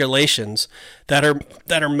rules and regulations that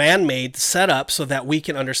are man-made, set up so that we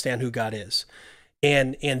can understand who God is.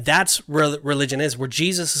 And that's where religion is, where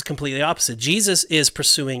Jesus is completely opposite. Jesus is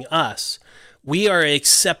pursuing us. We are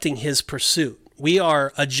accepting his pursuit. We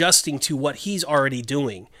are adjusting to what he's already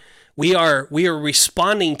doing. We are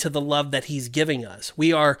responding to the love that he's giving us.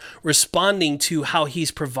 We are responding to how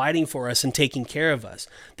he's providing for us and taking care of us.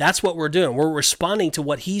 That's what we're doing. We're responding to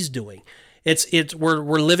what he's doing. We're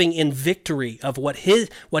living in victory of what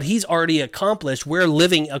he's already accomplished. We're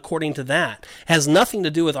living according to that. Has nothing to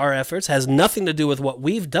do with our efforts, has nothing to do with what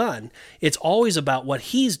we've done. It's always about what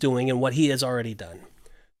he's doing and what he has already done.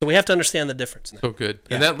 So we have to understand the difference now. So good.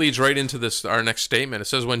 Yeah. And that leads right into our next statement. It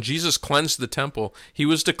says, when Jesus cleansed the temple, he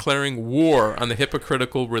was declaring war on the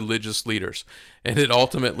hypocritical religious leaders, and it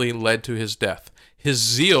ultimately led to his death. His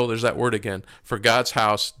zeal, there's that word again, for God's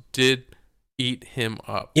house did eat him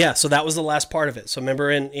up. Yeah, so that was the last part of it. So remember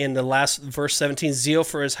in the last verse 17, zeal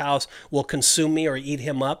for his house will consume me or eat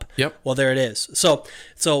him up. Yep. Well, there it is.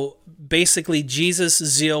 So basically Jesus'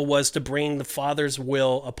 zeal was to bring the Father's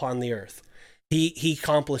will upon the earth. He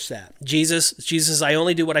accomplished that. Jesus, I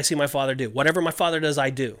only do what I see my Father do. Whatever my Father does, I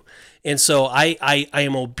do. And so I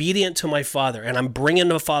am obedient to my Father, and I'm bringing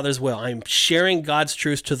the Father's will. I'm sharing God's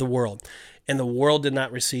truth to the world, and the world did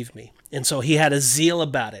not receive me. And so he had a zeal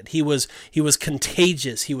about it. He was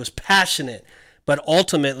contagious. He was passionate. But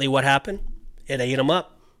ultimately, what happened? It ate him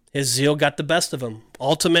up. His zeal got the best of him.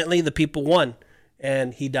 Ultimately, the people won,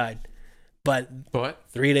 and he died. But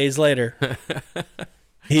 3 days later,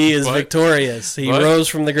 he is victorious. He rose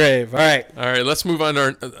from the grave. All right, let's move on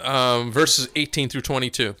to our, verses 18 through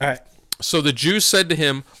 22. All right. So the Jews said to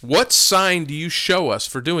him, "What sign do you show us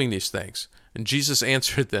for doing these things?" And Jesus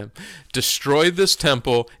answered them, "Destroy this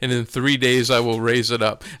temple, and in 3 days I will raise it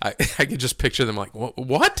up." I could just picture them like,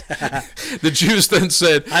 what? The Jews then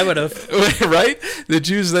said... I would have. Right? The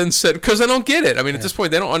Jews then said, because I don't get it. I mean, at this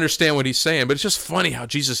point, they don't understand what he's saying, but it's just funny how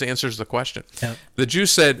Jesus answers the question. Yeah. The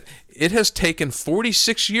Jews said, "It has taken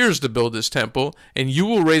 46 years to build this temple, and you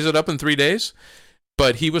will raise it up in 3 days?"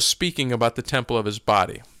 But he was speaking about the temple of his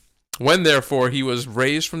body. When, therefore, he was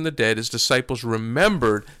raised from the dead, his disciples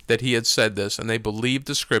remembered that he had said this, and they believed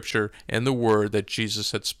the scripture and the word that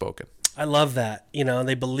Jesus had spoken. I love that.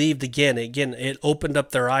 They believed again, it opened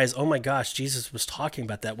up their eyes. Oh my gosh, Jesus was talking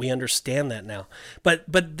about that. We understand that now.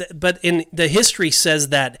 But in the history says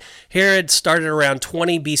that Herod started around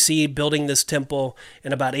 20 BC building this temple,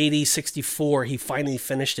 and about AD 64 he finally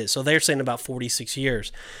finished it. So they're saying about 46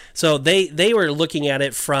 years. So they were looking at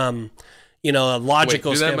it from a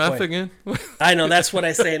logical standpoint. Do that math again? I know, that's what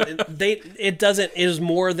I say. It is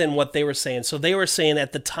more than what they were saying. So they were saying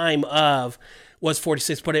at the time of was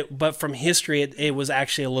 46, but from history, it was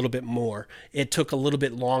actually a little bit more. It took a little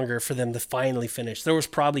bit longer for them to finally finish. There was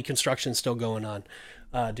probably construction still going on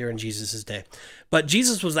during Jesus' day. But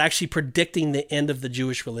Jesus was actually predicting the end of the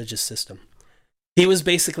Jewish religious system. He was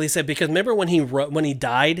basically said, because remember when he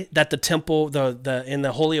died, that the temple, in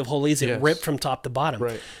the Holy of Holies, it ripped from top to bottom.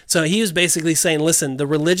 Right. So he was basically saying, listen, the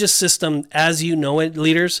religious system, as you know it,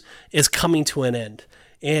 leaders, is coming to an end.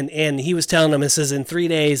 And he was telling them, it says, in 3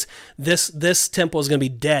 days, this temple is going to be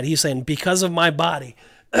dead. He's saying, because of my body,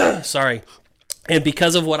 sorry, And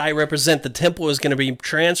because of what I represent, the temple is going to be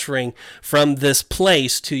transferring from this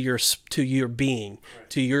place to your being,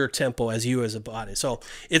 to your temple as you as a body. So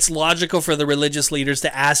it's logical for the religious leaders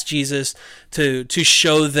to ask Jesus to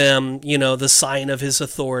show them, the sign of his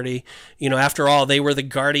authority. After all, they were the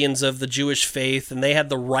guardians of the Jewish faith, and they had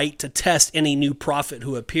the right to test any new prophet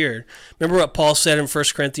who appeared. Remember what Paul said in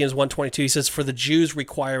 1 Corinthians 1:22? He says, "For the Jews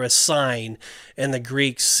require a sign, and the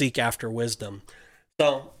Greeks seek after wisdom."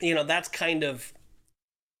 So, that's kind of,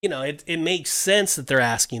 it makes sense that they're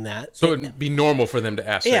asking that. So it'd be normal for them to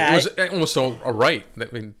ask that. It was almost a right. I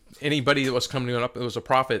mean, anybody that was coming up that was a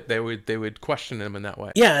prophet, they would question him in that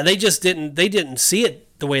way. Yeah, they didn't see it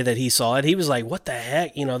the way that he saw it. He was like, what the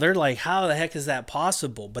heck? They're like, how the heck is that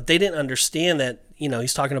possible? But they didn't understand that,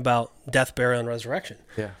 he's talking about death, burial, and resurrection.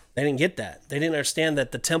 Yeah. They didn't get that. They didn't understand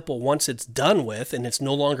that the temple, once it's done with and it's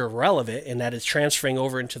no longer relevant and that it's transferring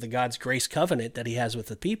over into the God's grace covenant that he has with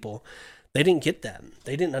the people, they didn't get that.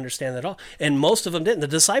 They didn't understand that at all. And most of them didn't. The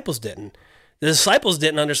disciples didn't. The disciples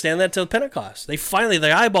didn't understand that till Pentecost.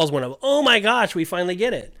 Their eyeballs went up. Oh my gosh, we finally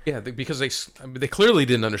get it. Yeah, because they clearly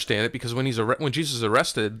didn't understand it, because when Jesus is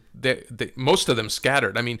arrested, most of them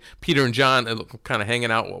scattered. I mean, Peter and John are kind of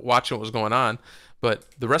hanging out, watching what was going on, but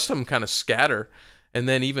the rest of them kind of scatter. And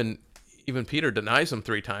then even Peter denies him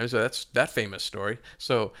 3 times. So that's that famous story.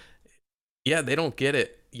 So, yeah, they don't get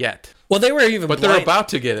it yet. Well, they were even But blind. they're about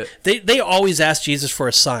to get it. They always asked Jesus for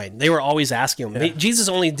a sign. They were always asking him. Yeah. Jesus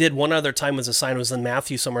only did one other time as a sign. It was in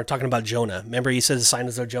Matthew somewhere, talking about Jonah. Remember, he said the sign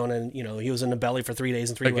is of Jonah, and he was in the belly for 3 days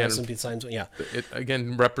and 3 nights, and the signs. Yeah.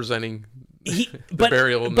 Again, representing the but,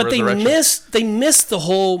 burial and but the resurrection. they missed the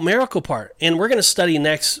whole miracle part. And we're going to study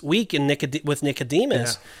next week with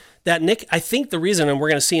Nicodemus. Yeah. I think the reason, and we're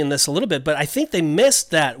going to see in this a little bit, but I think they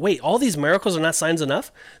missed that. Wait, all these miracles are not signs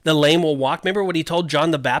enough? The lame will walk. Remember what he told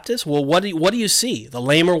John the Baptist? Well, what do you see? The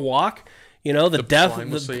lame will walk. The deaf,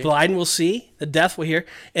 the blind will see. The deaf will hear.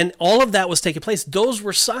 And all of that was taking place. Those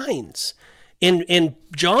were signs. And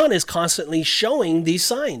John is constantly showing these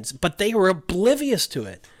signs, but they were oblivious to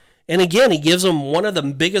it. And again, he gives them one of the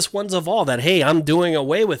biggest ones of all, that, hey, I'm doing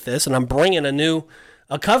away with this, and I'm bringing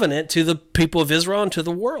a covenant to the people of Israel and to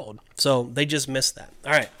the world. So they just missed that.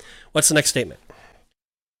 All right. What's the next statement?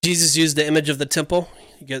 Jesus used the image of the temple.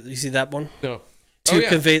 You see that one? No.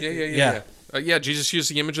 Convey. Yeah. Jesus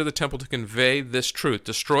used the image of the temple to convey this truth.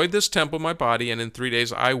 Destroy this temple, my body, and in 3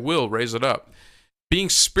 days I will raise it up. Being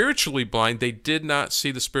spiritually blind, they did not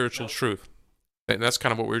see the spiritual truth. And that's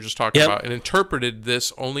kind of what we were just talking about, and interpreted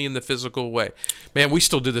this only in the physical way. Man, we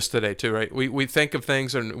still do this today too, right? We think of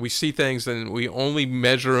things and we see things and we only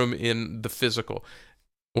measure them in the physical,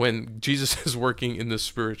 when Jesus is working in the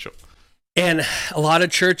spiritual. And a lot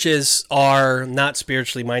of churches are not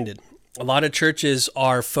spiritually minded. A lot of churches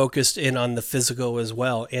are focused in on the physical as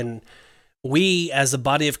well. And we, as the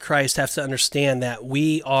body of Christ, have to understand that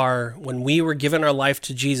when we were given our life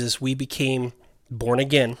to Jesus, we became born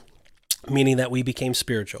again, meaning that we became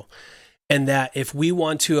spiritual. And that if we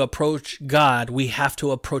want to approach God, we have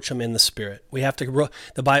to approach him in the spirit. We have to,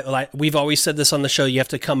 the Bible, like we've always said this on the show, you have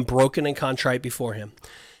to come broken and contrite before him.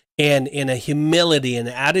 And in a humility, an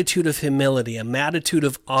attitude of humility, an attitude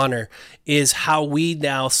of honor is how we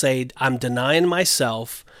now say, I'm denying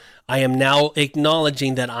myself. I am now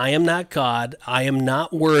acknowledging that I am not God. I am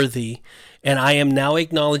not worthy. And I am now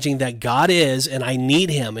acknowledging that God is, and I need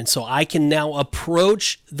him. And so I can now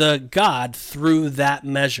approach the God through that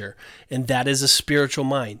measure. And that is a spiritual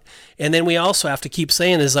mind. And then we also have to keep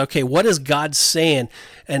saying is, okay, what is God saying?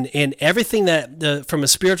 And everything that from a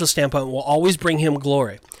spiritual standpoint will always bring him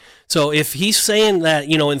glory. So if he's saying that,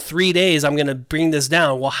 in 3 days, I'm going to bring this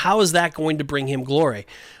down, well, how is that going to bring him glory?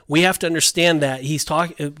 We have to understand that he's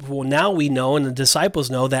talking, well, now we know, and the disciples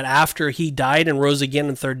know, that after he died and rose again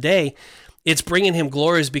on the 3rd day, it's bringing him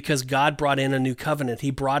glories because God brought in a new covenant. He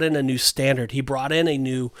brought in a new standard. He brought in a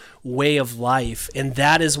new way of life. And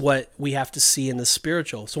that is what we have to see in the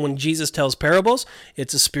spiritual. So when Jesus tells parables,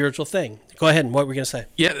 it's a spiritual thing. Go ahead. What were we going to say?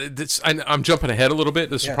 Yeah, I'm jumping ahead a little bit.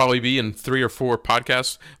 This will probably be in 3 or 4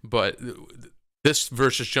 podcasts, but this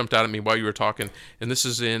verse just jumped out at me while you were talking. And this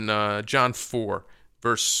is in John 4.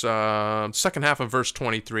 Second half of verse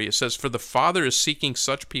 23. It says, "For the Father is seeking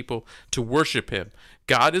such people to worship him.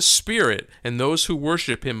 God is spirit, and those who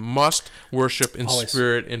worship him must worship in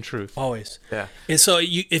spirit and truth." Always. Yeah. And so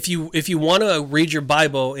if you want to read your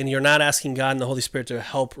Bible and you're not asking God and the Holy Spirit to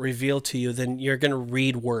help reveal to you, then you're going to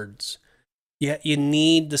read words. Yeah, you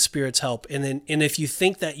need the Spirit's help. And if you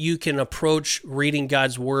think that you can approach reading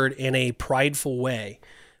God's word in a prideful way,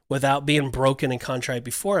 without being broken and contrite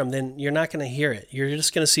before him, then you're not going to hear it. You're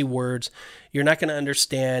just going to see words. You're not going to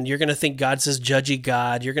understand. You're going to think God's this judgy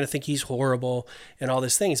God. You're going to think he's horrible and all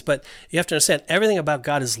these things. But you have to understand, everything about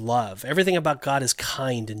God is love. Everything about God is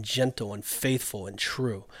kind and gentle and faithful and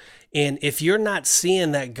true. And if you're not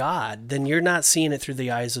seeing that God, then you're not seeing it through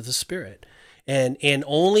the eyes of the Spirit. And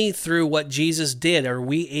only through what Jesus did are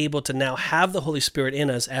we able to now have the Holy Spirit in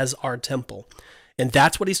us as our temple. And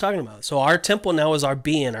that's what he's talking about. So our temple now is our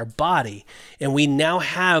being, our body, and we now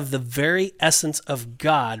have the very essence of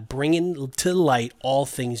God bringing to light all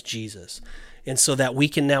things Jesus. And so that we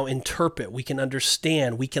can now interpret, we can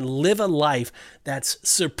understand, we can live a life that's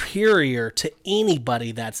superior to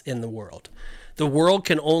anybody that's in the world. The world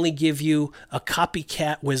can only give you a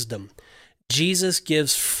copycat wisdom. Jesus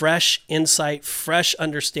gives fresh insight, fresh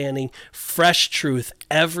understanding, fresh truth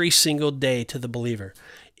every single day to the believer,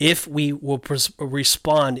 if we will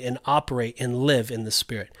respond and operate and live in the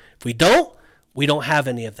Spirit. If we don't have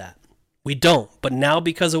any of that. We don't. But now,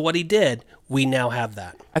 because of what he did, we now have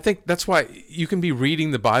that. I think that's why you can be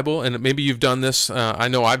reading the Bible, and maybe you've done this. I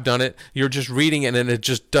know I've done it. You're just reading it, and it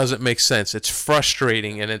just doesn't make sense. It's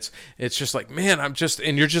frustrating, and it's just like, man,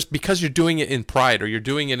 and you're just, because you're doing it in pride or you're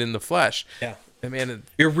doing it in the flesh. Yeah. Man,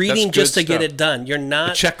 you're reading just to get it done. You're not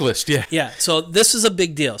a checklist. Yeah. Yeah. So this is a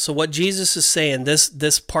big deal. So what Jesus is saying,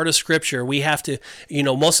 this part of Scripture, we have to,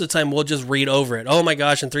 most of the time we'll just read over it. Oh my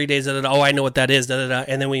gosh, in 3 days, oh, I know what that is,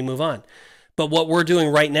 and then we move on. But what we're doing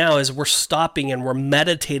right now is we're stopping and we're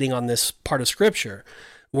meditating on this part of Scripture.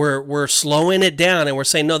 We're slowing it down and we're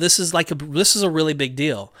saying, no, this is a really big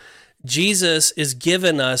deal. Jesus is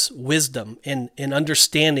giving us wisdom and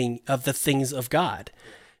understanding of the things of God.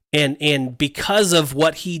 And because of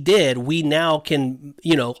what he did, we now can,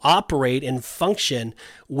 operate and function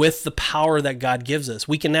with the power that God gives us.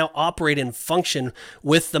 We can now operate and function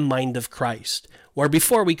with the mind of Christ, where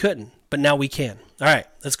before we couldn't, but now we can. All right,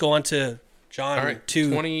 let's go on to John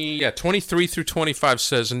 2. 23 through 25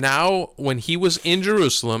 says, Now when he was in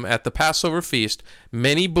Jerusalem at the Passover feast,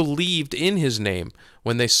 many believed in his name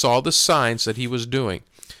when they saw the signs that he was doing.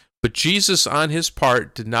 But Jesus on his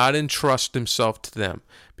part did not entrust himself to them,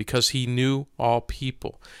 because he knew all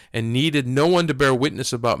people, and needed no one to bear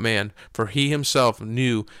witness about man, for he himself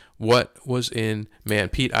knew what was in man.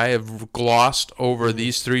 Pete, I have glossed over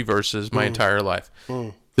these 3 verses my entire life.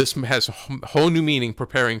 This has a whole new meaning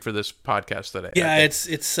preparing for this podcast today. Yeah, it's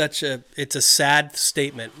a sad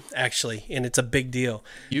statement, actually, and it's a big deal.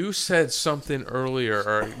 You said something earlier,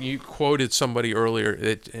 or you quoted somebody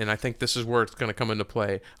earlier, and I think this is where it's going to come into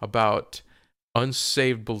play, about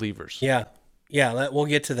unsaved believers. Yeah, we'll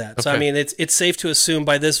get to that. Okay. So, I mean, it's safe to assume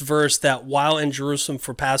by this verse that while in Jerusalem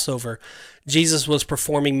for Passover, Jesus was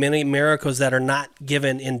performing many miracles that are not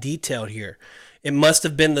given in detail here. It must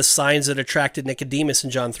have been the signs that attracted Nicodemus in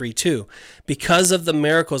John 3:2. Because of the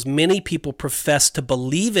miracles, many people professed to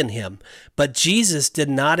believe in him, but Jesus did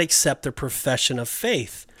not accept their profession of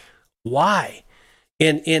faith. Why?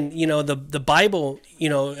 And the Bible,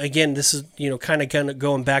 again, this is, kind of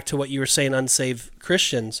going back to what you were saying, unsaved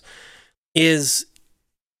Christians, is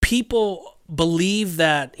people believe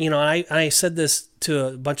that, I said this to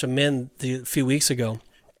a bunch of men a few weeks ago,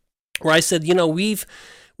 where I said,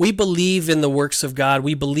 we believe in the works of God.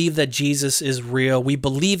 We believe that Jesus is real. We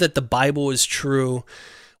believe that the Bible is true.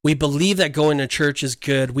 We believe that going to church is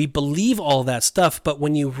good. We believe all that stuff. But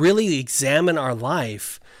when you really examine our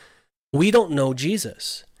life, we don't know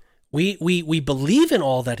Jesus. We believe in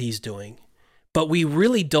all that he's doing, but we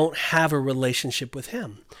really don't have a relationship with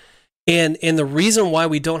him. And the reason why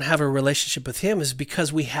we don't have a relationship with him is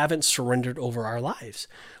because we haven't surrendered over our lives.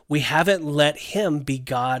 We haven't let him be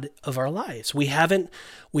God of our lives. We haven't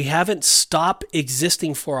stopped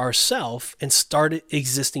existing for ourselves and started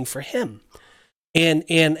existing for him. And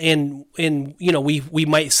we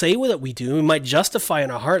might say that we do. We might justify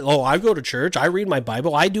in our heart, oh, I go to church, I read my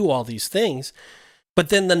Bible, I do all these things. But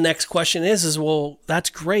then the next question is well, that's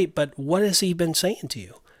great, but what has he been saying to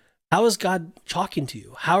you? How is God talking to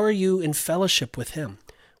you? How are you in fellowship with him?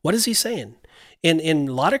 What is he saying? And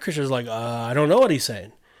a lot of Christians are like, I don't know what he's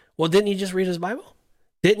saying. Well, didn't you just read his Bible?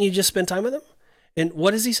 Didn't you just spend time with him? And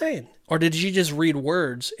what is he saying? Or did you just read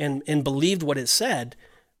words and believed what it said,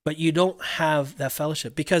 but you don't have that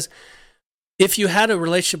fellowship? Because if you had a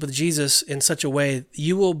relationship with Jesus in such a way,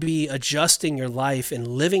 you will be adjusting your life and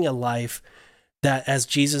living a life that, as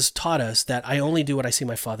Jesus taught us, that I only do what I see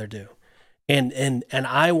my Father do. And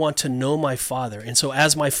I want to know my Father. And so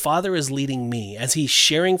as my Father is leading me, as he's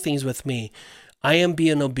sharing things with me, I am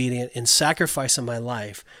being obedient and sacrificing my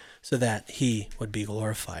life so that he would be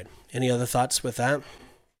glorified. Any other thoughts with that?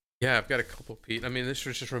 Yeah, I've got a couple, Pete. I mean, this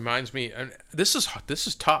just reminds me, and this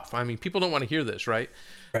is tough. I mean, people don't want to hear this, right?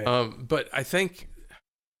 Right. But I think,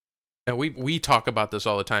 and we talk about this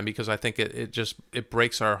all the time because I think it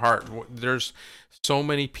breaks our heart. There's so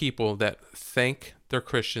many people that think they're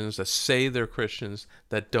Christians, that say they're Christians,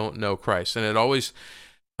 that don't know Christ, and it always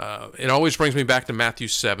brings me back to Matthew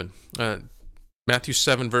 7. Matthew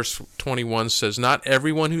 7, verse 21 says, "Not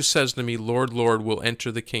everyone who says to me, 'Lord, Lord,' will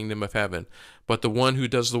enter the kingdom of heaven, but the one who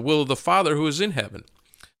does the will of the Father who is in heaven.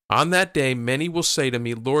 On that day, many will say to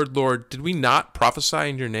me, 'Lord, Lord, did we not prophesy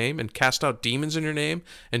in your name and cast out demons in your name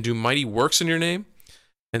and do mighty works in your name?'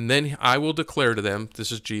 And then I will declare to them,"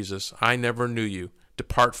 this is Jesus, "'I never knew you.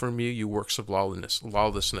 Depart from me, you works of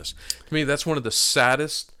lawlessness.'" To me, that's one of the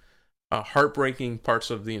saddest, heartbreaking parts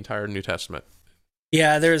of the entire New Testament.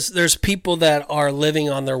 Yeah, there's people that are living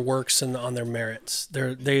on their works and on their merits.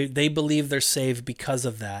 They believe they're saved because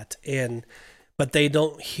of that, but they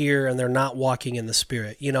don't hear and they're not walking in the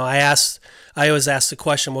Spirit. You know, I always ask the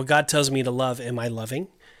question, well, God tells me to love, am I loving?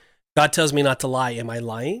 God tells me not to lie, am I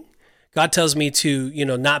lying? God tells me to,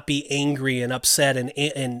 not be angry and upset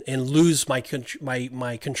and lose my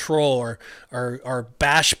control or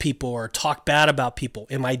bash people or talk bad about people.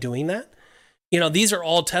 Am I doing that? These are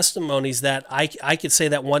all testimonies that I could say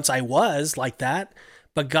that once I was like that,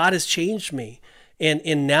 but God has changed me.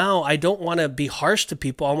 And now I don't want to be harsh to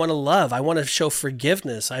people. I want to love. I want to show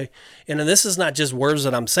forgiveness. And this is not just words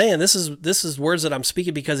that I'm saying. This is words that I'm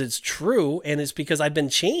speaking because it's true, and it's because I've been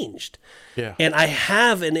changed. Yeah. And I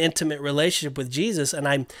have an intimate relationship with Jesus, and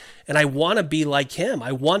I want to be like him.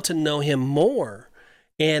 I want to know him more.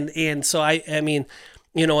 And so I mean,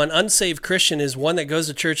 an unsaved Christian is one that goes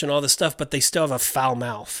to church and all this stuff, but they still have a foul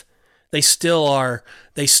mouth. They still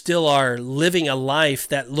are living a life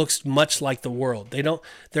that looks much like the world.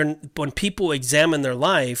 When people examine their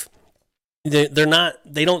life, they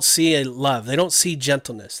don't see a love. They don't see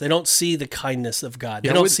gentleness. They don't see the kindness of God.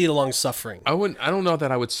 They don't see the long suffering. I don't know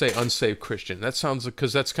that I would say unsaved Christian. That sounds,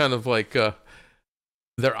 because that's kind of like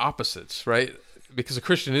they're opposites, right? Because a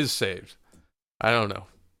Christian is saved. I don't know.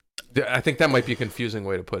 I think that might be a confusing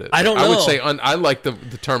way to put it. I don't know. I would say I like the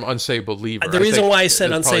term unsaved believer. The reason why I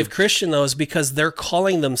said unsaved Christian, though, is because they're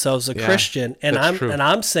calling themselves a Christian, and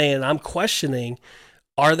I'm saying, I'm questioning,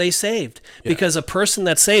 are they saved? Yeah. Because a person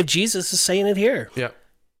that's saved, Jesus is saying it here. Yeah,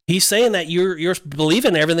 he's saying that you're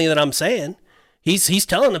believing everything that I'm saying. He's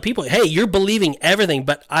telling the people, hey, you're believing everything,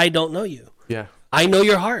 but I don't know you. Yeah, I know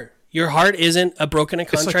your heart. Your heart isn't a broken and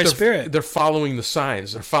contrite spirit. They're following the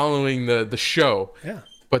signs. They're following the show. Yeah.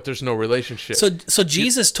 But there's no relationship. So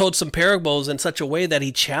Jesus told some parables in such a way that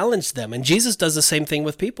he challenged them. And Jesus does the same thing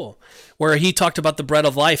with people, where he talked about the bread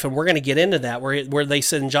of life. And we're going to get into that, where they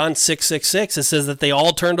said in John 6:66, it says that they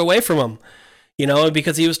all turned away from him,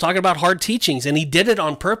 because he was talking about hard teachings. And he did it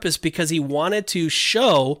on purpose because he wanted to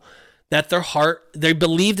show that they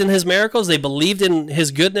believed in his miracles, they believed in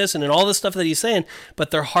his goodness and in all the stuff that he's saying,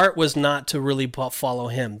 but their heart was not to really follow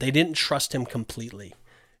him. They didn't trust him completely.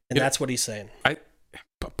 And that's what he's saying.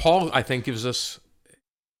 Paul, I think, gives us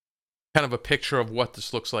kind of a picture of what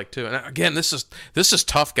this looks like too. And again, this is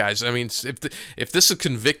tough, guys. I mean, if this is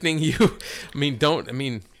convicting you,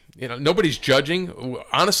 nobody's judging.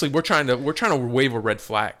 Honestly, we're trying to wave a red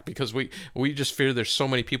flag because we just fear there's so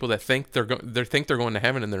many people that think they're going to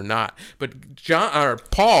heaven and they're not. But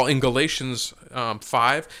Paul in Galatians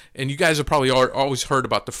 5, and you guys have probably always heard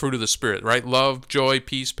about the fruit of the Spirit, right? Love, joy,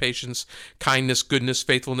 peace, patience, kindness, goodness,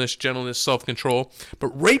 faithfulness, gentleness, self-control. But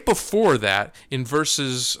right before that, in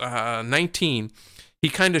verses 19, he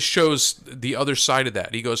kind of shows the other side of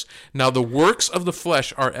that. He goes, now the works of the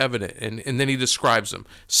flesh are evident, and then he describes them: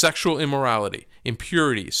 sexual immorality,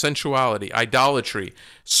 impurity, sensuality, idolatry,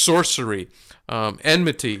 sorcery,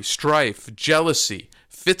 enmity, strife, jealousy,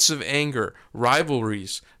 fits of anger,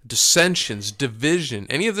 rivalries, dissensions, division.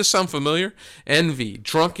 Any of this sound familiar? Envy,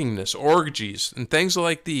 drunkenness, orgies, and things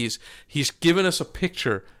like these. He's given us a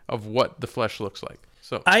picture of what the flesh looks like.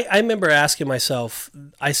 So I remember asking myself,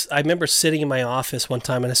 I remember sitting in my office one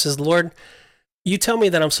time and I says, Lord, you tell me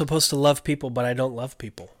that I'm supposed to love people, but I don't love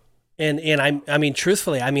people. And I mean,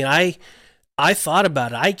 truthfully, I thought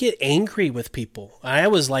about it. I get angry with people. I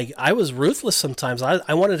was ruthless sometimes.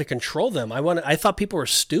 I wanted to control them. I thought people were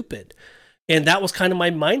stupid. And that was kind of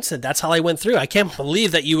my mindset. That's how I went through. I can't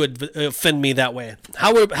believe that you would offend me that way.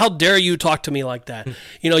 How dare you talk to me like that?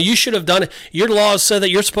 You should have done it. Your laws said that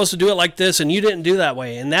you're supposed to do it like this, and you didn't do that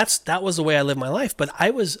way. And that was the way I lived my life. But I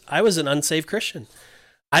was an unsaved Christian.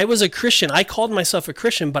 I was a Christian. I called myself a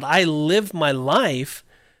Christian, but I lived my life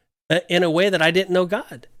in a way that I didn't know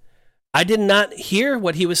God. I did not hear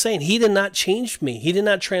what he was saying. He did not change me. He did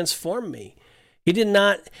not transform me. He did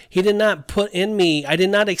not put in me, I did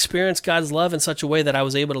not experience God's love in such a way that I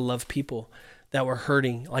was able to love people that were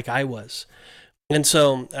hurting like I was. And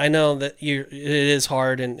so I know that it is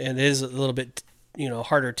hard and it is a little bit,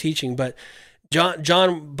 harder teaching, but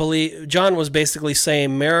John was basically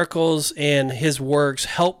saying miracles and his works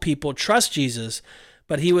help people trust Jesus,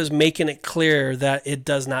 but he was making it clear that it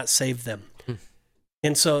does not save them.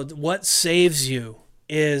 And so what saves you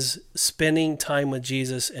is spending time with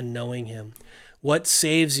Jesus and knowing him. What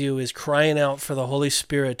saves you is crying out for the Holy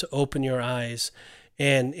Spirit to open your eyes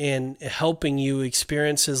and helping you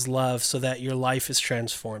experience his love so that your life is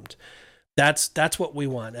transformed. That's what we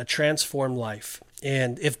want, a transformed life.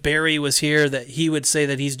 And if Barry was here, that he would say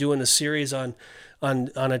that he's doing a series on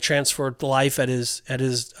a transformed life at his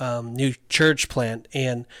new church plant,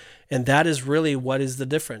 and that is really what is the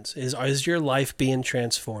difference. Is your life being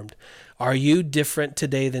transformed? Are you different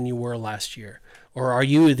today than you were last year? Or are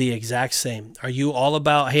you the exact same? Are you all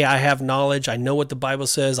about, hey, I have knowledge, I know what the Bible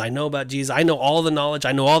says, I know about Jesus, I know all the knowledge,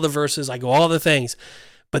 I know all the verses, I know all the things.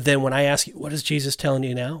 But then when I ask you, what is Jesus telling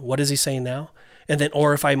you now? What is he saying now? And then,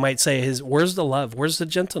 or if I might say, where's the love? Where's the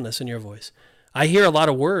gentleness in your voice? I hear a lot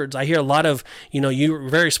of words. I hear a lot of, you're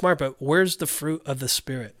very smart, but where's the fruit of the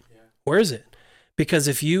Spirit? Yeah. Where is it? Because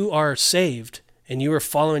if you are saved and you are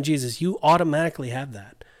following Jesus, you automatically have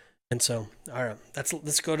that. And so, all right,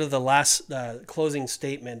 let's go to the last closing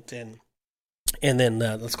statement, and then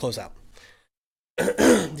let's close out.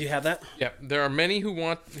 Do you have that? Yeah. There are many who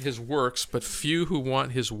want his works, but few who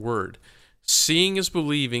want his word. Seeing is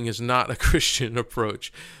believing is not a Christian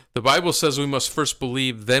approach. The Bible says we must first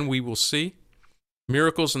believe, then we will see.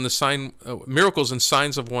 Miracles and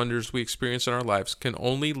signs of wonders we experience in our lives can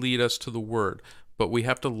only lead us to the word, but we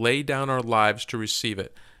have to lay down our lives to receive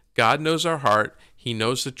it. God knows our heart. He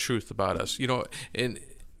knows the truth about us. In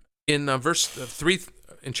verse 3,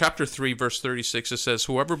 in chapter 3, verse 36, it says,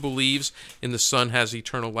 "Whoever believes in the Son has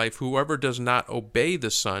eternal life. Whoever does not obey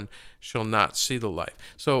the Son shall not see the life."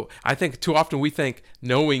 So I think too often we think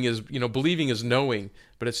knowing is, believing is knowing,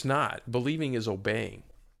 but it's not. Believing is obeying.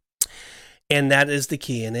 And that is the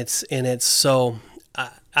key. And it's so.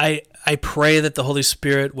 I pray that the Holy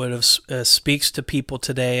Spirit would have speaks to people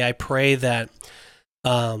today. I pray that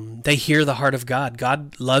they hear the heart of God.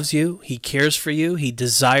 God loves you. He cares for you. He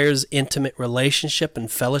desires intimate relationship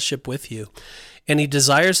and fellowship with you. And he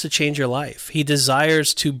desires to change your life. He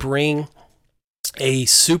desires to bring a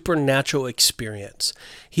supernatural experience.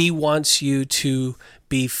 He wants you to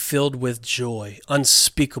be filled with joy,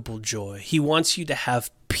 unspeakable joy. He wants you to have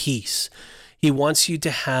peace. He wants you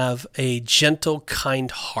to have a gentle, kind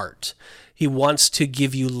heart. He wants to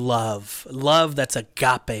give you love that's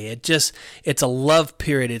agape. It's a love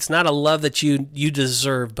period. It's not a love that you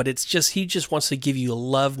deserve, but he just wants to give you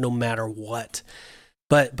love no matter what.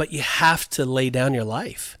 But you have to lay down your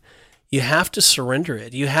life. You have to surrender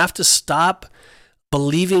it. You have to stop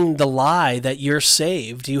believing the lie that you're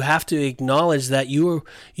saved. You have to acknowledge that you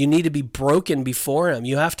need to be broken before him.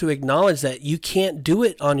 You have to acknowledge that you can't do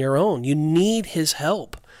it on your own. You need his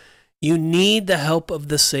help. You need the help of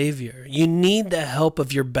the Savior. You need the help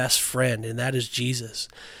of your best friend, and that is Jesus.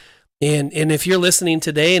 And if you're listening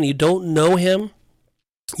today and you don't know him,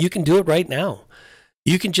 you can do it right now.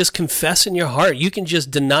 You can just confess in your heart. You can just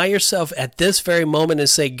deny yourself at this very moment and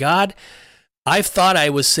say, God, I've thought I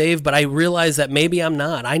was saved, but I realize that maybe I'm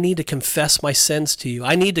not. I need to confess my sins to you.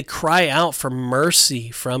 I need to cry out for mercy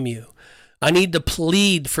from you. I need to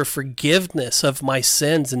plead for forgiveness of my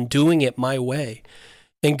sins and doing it my way.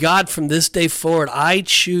 And God, from this day forward, I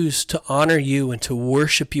choose to honor you and to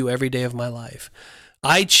worship you every day of my life.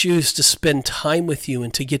 I choose to spend time with you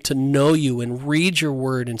and to get to know you and read your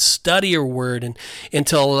word and study your word and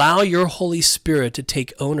to allow your Holy Spirit to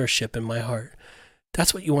take ownership in my heart.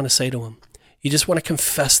 That's what you want to say to him. You just want to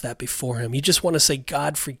confess that before him. You just want to say,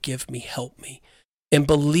 God, forgive me, help me, and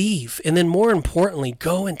believe. And then more importantly,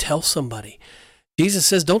 go and tell somebody. Jesus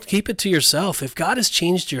says, don't keep it to yourself. If God has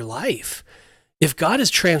changed your life, if God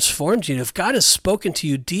has transformed you, if God has spoken to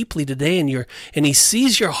you deeply today and he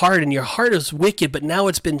sees your heart and your heart is wicked, but now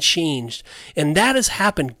it's been changed, and that has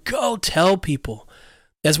happened, go tell people.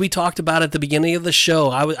 As we talked about at the beginning of the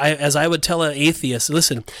show, as I would tell an atheist,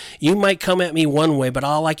 listen, you might come at me one way, but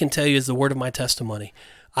all I can tell you is the word of my testimony.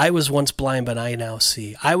 I was once blind, but I now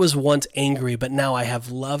see. I was once angry, but now I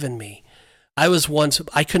have love in me. I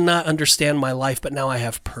could not understand my life, but now I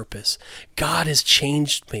have purpose. God has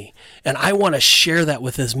changed me, and I want to share that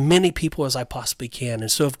with as many people as I possibly can.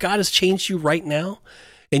 And so if God has changed you right now,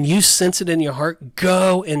 and you sense it in your heart,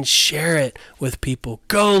 go and share it with people.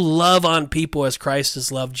 Go love on people as Christ has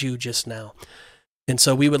loved you just now. And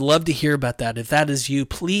so we would love to hear about that. If that is you,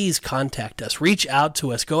 please contact us. Reach out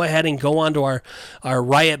to us. Go ahead and go onto our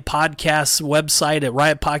Riot Podcast website at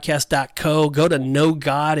riotpodcast.co. Go to Know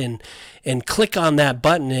God and click on that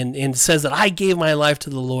button and it says that I gave my life to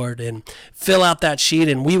the Lord, and fill out that sheet,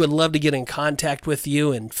 and we would love to get in contact with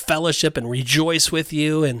you and fellowship and rejoice with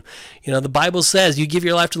you. And the Bible says you give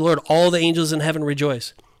your life to the Lord, all the angels in heaven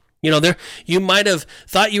rejoice. You might have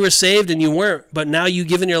thought you were saved and you weren't, but now you've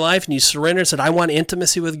given your life and you surrender and said, I want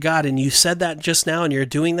intimacy with God, and you said that just now and you're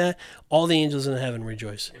doing that, all the angels in heaven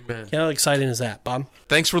rejoice. Amen. How exciting is that, Bob?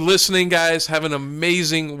 Thanks for listening, guys. Have an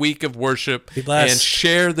amazing week of worship. Be blessed. And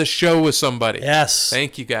share the show with somebody. Yes.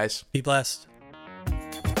 Thank you, guys. Be blessed.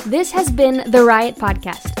 This has been the Riot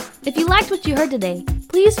Podcast. If you liked what you heard today,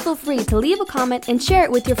 please feel free to leave a comment and share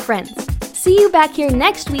it with your friends. See you back here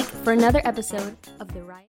next week for another episode of the Riot.